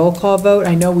be a roll call vote.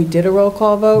 I know we did a roll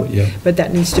call vote, Yeah. but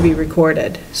that needs to be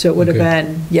recorded. So it would have Okay.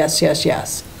 been yes, yes,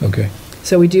 yes. Okay.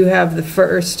 So we do have the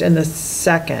first and the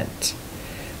second.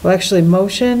 Well, actually,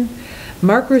 motion,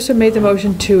 Mark Russo made the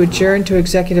motion to adjourn to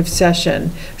executive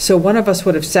session. So one of us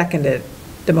would have seconded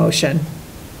the motion.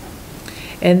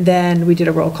 And then we did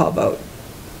a roll call vote.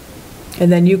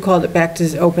 And then you called it back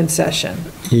to open session.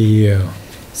 Yeah.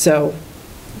 So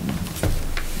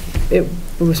it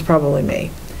was probably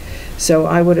me. So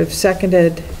I would have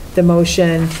seconded the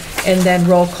motion, and then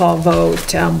roll call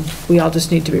vote. We all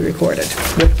just need to be recorded.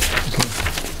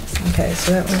 Okay,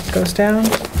 so that one goes down.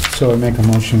 So I make a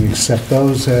motion to accept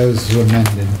those as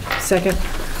amended. Second?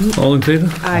 All in favor?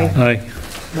 Aye. Aye.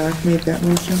 Mark made that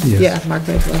motion? Yes. Yeah, Mark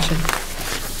made the motion.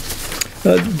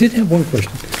 Did have one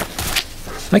question.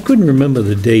 I couldn't remember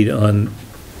the date on,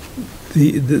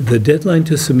 the deadline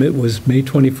to submit was May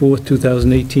 24th,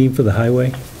 2018 for the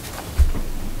highway?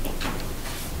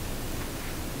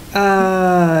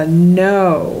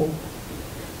 No.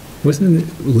 Wasn't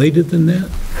it later than that?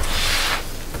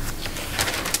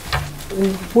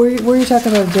 Where are you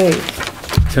talking about date?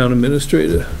 Town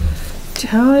administrator?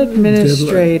 Town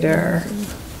administrator,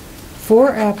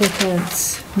 4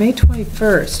 applicants, May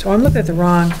 21st. Oh, I'm looking at the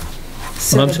wrong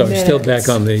set Oh, I'm of sorry, still minutes.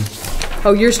 back on the,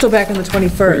 Oh, you're still back on the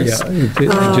 21st?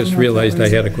 yeah, I just realized I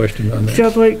had a question on that.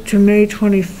 Double to May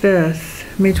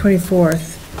 25th, May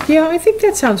 24th. Yeah, I think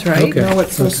that sounds right. Okay. No,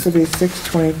 it's supposed to be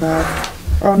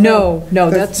 6:25. Oh, No,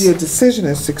 that's, Your decision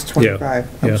is 6:25. Yeah.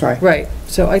 I'm sorry. right,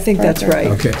 so I think that's right.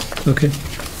 Okay, okay.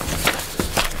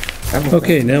 I'm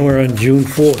Okay, now we're on June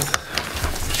 4th.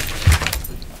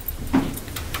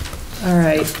 All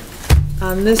right.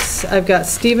 On this, I've got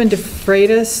Stephen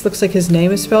DeFreitas, looks like his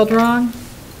name is spelled wrong.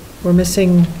 We're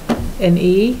missing an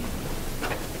E,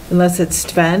 unless it's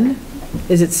Sven.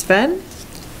 Is it Sven?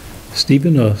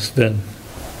 Stephen or Sven?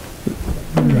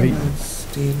 Right.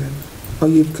 Stephen. Oh,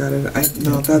 you've got it.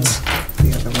 No, that's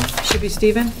the other one. Should be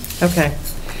Stephen? Okay.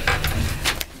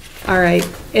 All right,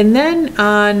 and then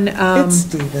on, It's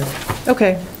Stephen.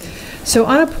 okay. So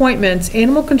on appointments,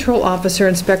 Animal Control Officer,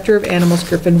 Inspector of Animals,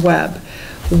 Griffin Webb.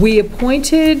 We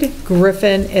appointed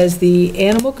Griffin as the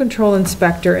Animal Control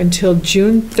Inspector until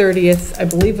June 30th, I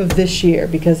believe, of this year,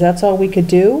 because that's all we could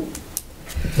do.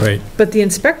 Right. But the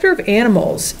Inspector of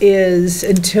Animals is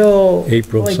until...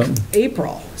 April like, something.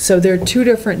 April, so they're 2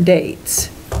 different dates.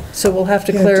 So we'll have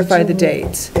to Yeah, clarify did the you-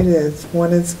 dates. It is.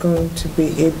 One is going to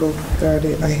be April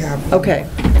 30th. I have. one. Okay,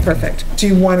 perfect. Do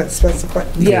you want it specified?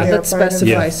 Yeah, let's clarified?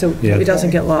 specify Yeah, so yeah. it doesn't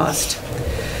Okay. get lost.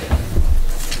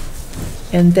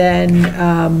 And then,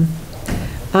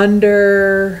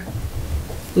 under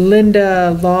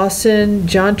Linda Lawson,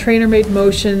 John Trainer made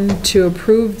motion to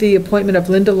approve the appointment of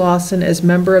Linda Lawson as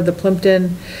member of the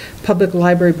Plympton Public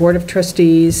Library Board of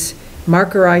Trustees.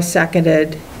 Mark or I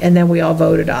seconded, and then we all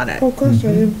voted on it. Oh, gosh, I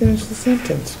didn't finish the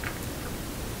sentence.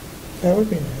 That would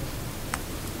be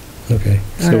nice. Okay,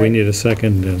 All so we right. need a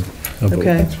second and a vote. Okay.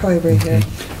 That's probably right here.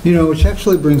 You know, which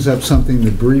actually brings up something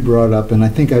that Bree brought up, and I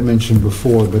think I mentioned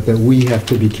before, but that we have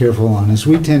to be careful on, is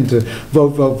we tend to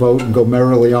vote, and go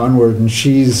merrily onward, and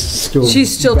she's still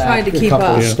Trying back to a keep couple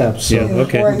up. of Yeah, steps. yeah, So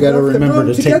okay. Or I You gotta left the remember room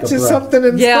to take a get you breath. something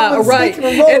and Yeah, someone's right.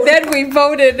 taking a vote. And then we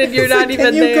voted, and you're It's not like, even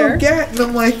Can you go there. get? And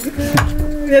I'm like,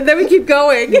 And then we keep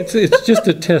going. It's just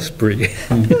a test, Bree.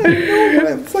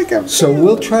 it's like I'm. So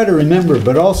we'll try to remember,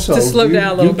 but also. To slow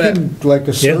down a little bit. You can like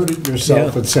assert it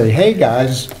yourself Yeah. and say, hey,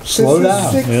 guys, slow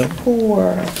down. This is Yeah.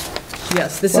 6-4.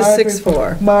 Yes, this is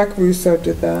 6-4. Mark Russo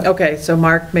did that. Okay, so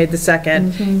Mark made the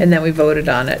second, and then we voted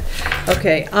on it.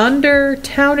 Okay, under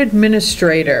Town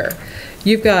Administrator,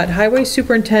 you've got Highway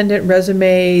Superintendent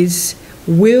resumes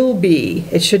will be,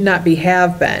 it should not be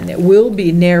have been, it will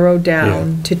be narrowed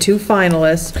down to 2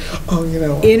 finalists. Oh, you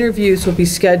know. Interviews will be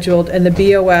scheduled, and the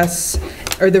BOS,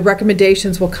 or the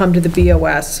recommendations will come to the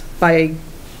BOS by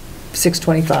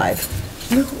 6:25.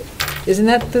 No. Isn't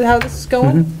that how this is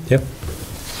going? Yep.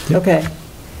 Yep. Okay.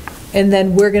 And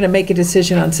then we're going to make a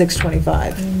decision on 6:25.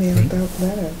 I mailed out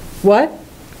letters. What?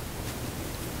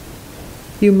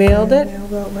 You mailed I it?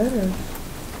 mailed out letters.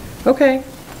 Okay.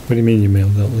 What do you mean you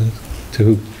mailed out letters? To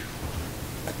who?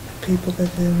 People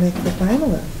that didn't make the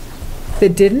finalist.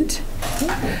 That didn't?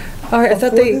 All right, Before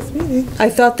this meeting. I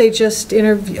thought they just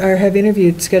have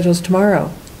interviewed schedules tomorrow.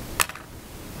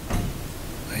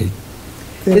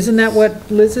 Isn't that what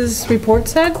Liz's report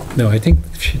said? No, I think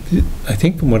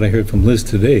from what I heard from Liz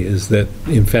today is that,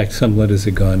 in fact, some letters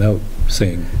had gone out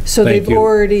saying, So thank they've you.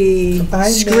 already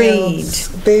I screened.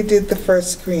 They did the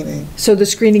first screening. So the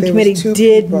screening There was committee 2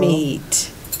 did people. meet.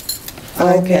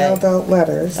 I Okay. mailed out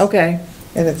letters. Okay,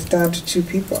 And it's down to 2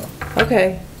 people.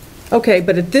 okay. Okay,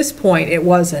 but at this point, it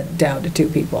wasn't down to 2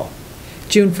 people.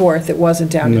 June 4th, it wasn't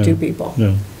down to No. 2 people.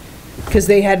 No. Because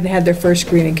they hadn't had their first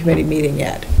screening committee meeting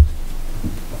yet.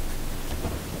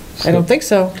 I don't think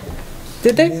so.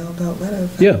 Did I they? mailed out letters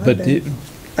that Yeah, but Monday.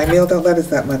 I mailed out letters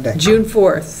that Monday. June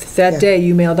 4th, that Yeah. day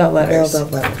you mailed out Mailed letters.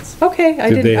 out letters. Okay, I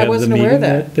did they didn't, I have the wasn't aware meeting of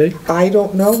that. that day? I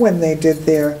don't know when they did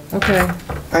their, Okay,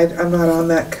 I'm not on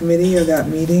that committee or that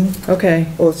meeting, okay.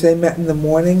 or if they met in the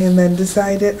morning and then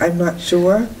decided, I'm not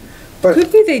sure. But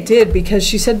Could be they did, because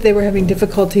she said they were having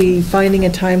difficulty finding a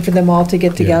time for them all to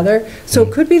get together. So it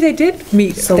could be they did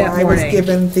meet So that I was morning.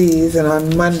 given these, and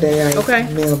on Monday, Okay.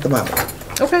 I mailed them out.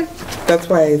 Okay, That's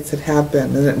why it said have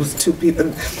been, and it was 2 people,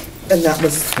 and that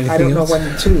was, I Anything don't know else? when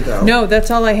the 2, though. no,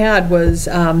 that's all I had was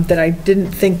that I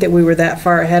didn't think that we were that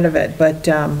far ahead of it, but,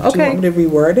 Do you want okay. me to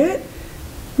reword it?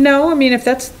 No, I mean, if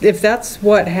that's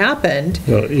what happened,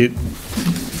 Well,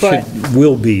 but,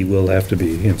 will have to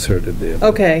be inserted there.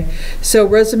 okay. So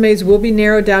resumes will be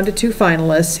narrowed down to 2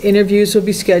 finalists, interviews will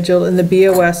be scheduled, and the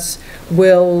BOS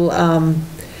will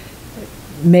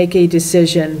make a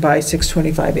decision by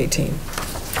 6/25/18.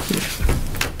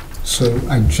 So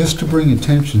just to bring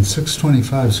attention,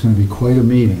 6:25 is going to be quite a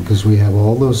meeting, because we have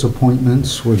all those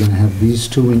appointments, we're going to have these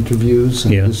 2 interviews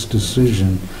and Yeah. this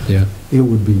decision. Yeah. It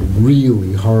would be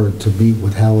really hard to meet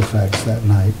with Halifax that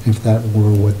night if that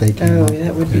were what they came Oh, up with.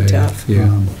 that would be Yeah, tough. Yeah.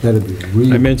 That'd be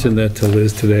really. I mentioned that to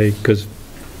Liz today, because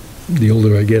the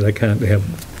older I get, I can't be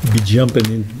jumping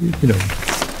in,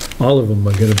 all of them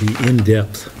are going to be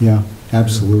in-depth. Yeah,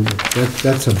 absolutely.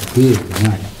 That's a big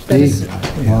night, That big is- night,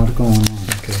 a lot going on.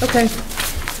 Okay.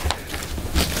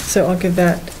 So I'll give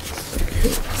that,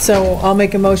 so I'll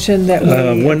make a motion that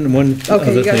we... One Okay,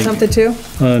 other you got thing. something too?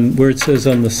 On where it says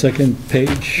on the second Yeah,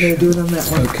 page, do it on that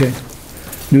one. okay.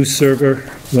 New server,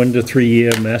 1 to 3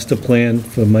 year master plan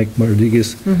for Mike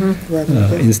Rodriguez.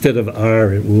 Mm-hmm. Instead of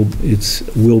R, it's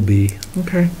will be.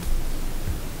 Okay.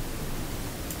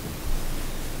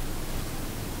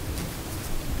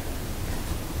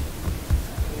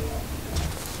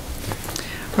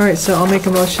 All right, so I'll make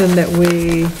a motion that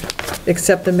we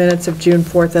accept the minutes of June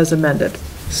 4th as amended.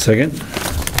 Second?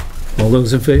 All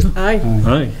those in favor? Aye.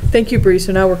 Aye. Thank you, Bree,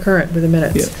 so now we're current with the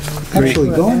minutes. Yeah. Great. Actually,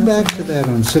 going back to that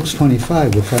on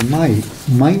 6:25, if I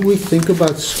might we think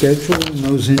about scheduling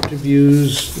those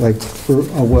interviews, like,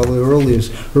 well, the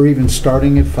earliest, or even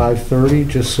starting at 5:30,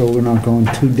 just so we're not going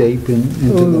too deep into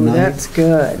the Ooh, night? that's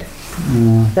good.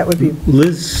 That would be,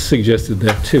 Liz suggested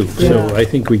that too, so Yeah. I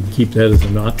think we keep that as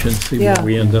an option, see where Yeah.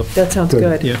 we end up. that sounds Good.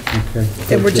 good. Yeah, Okay.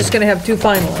 And we're just going to have 2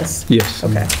 finalists. yes.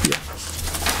 Okay.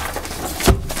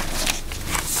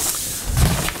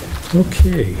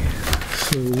 Okay,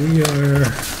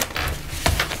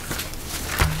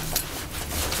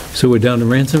 so we're down to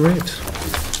rants and raves.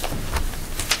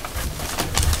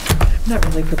 I'm not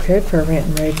really prepared for a rant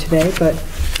and rave today, but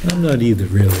I'm not either,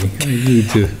 really. I need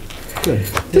to, Good.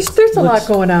 there's a lot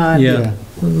going on. yeah,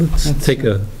 let's take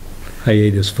a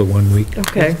hiatus for 1 week.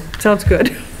 Okay, sounds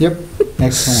good. Yep,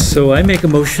 excellent. So I make a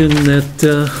motion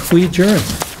that we adjourn.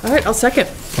 All right, I'll second.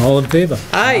 All in favor?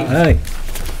 Aye. Aye.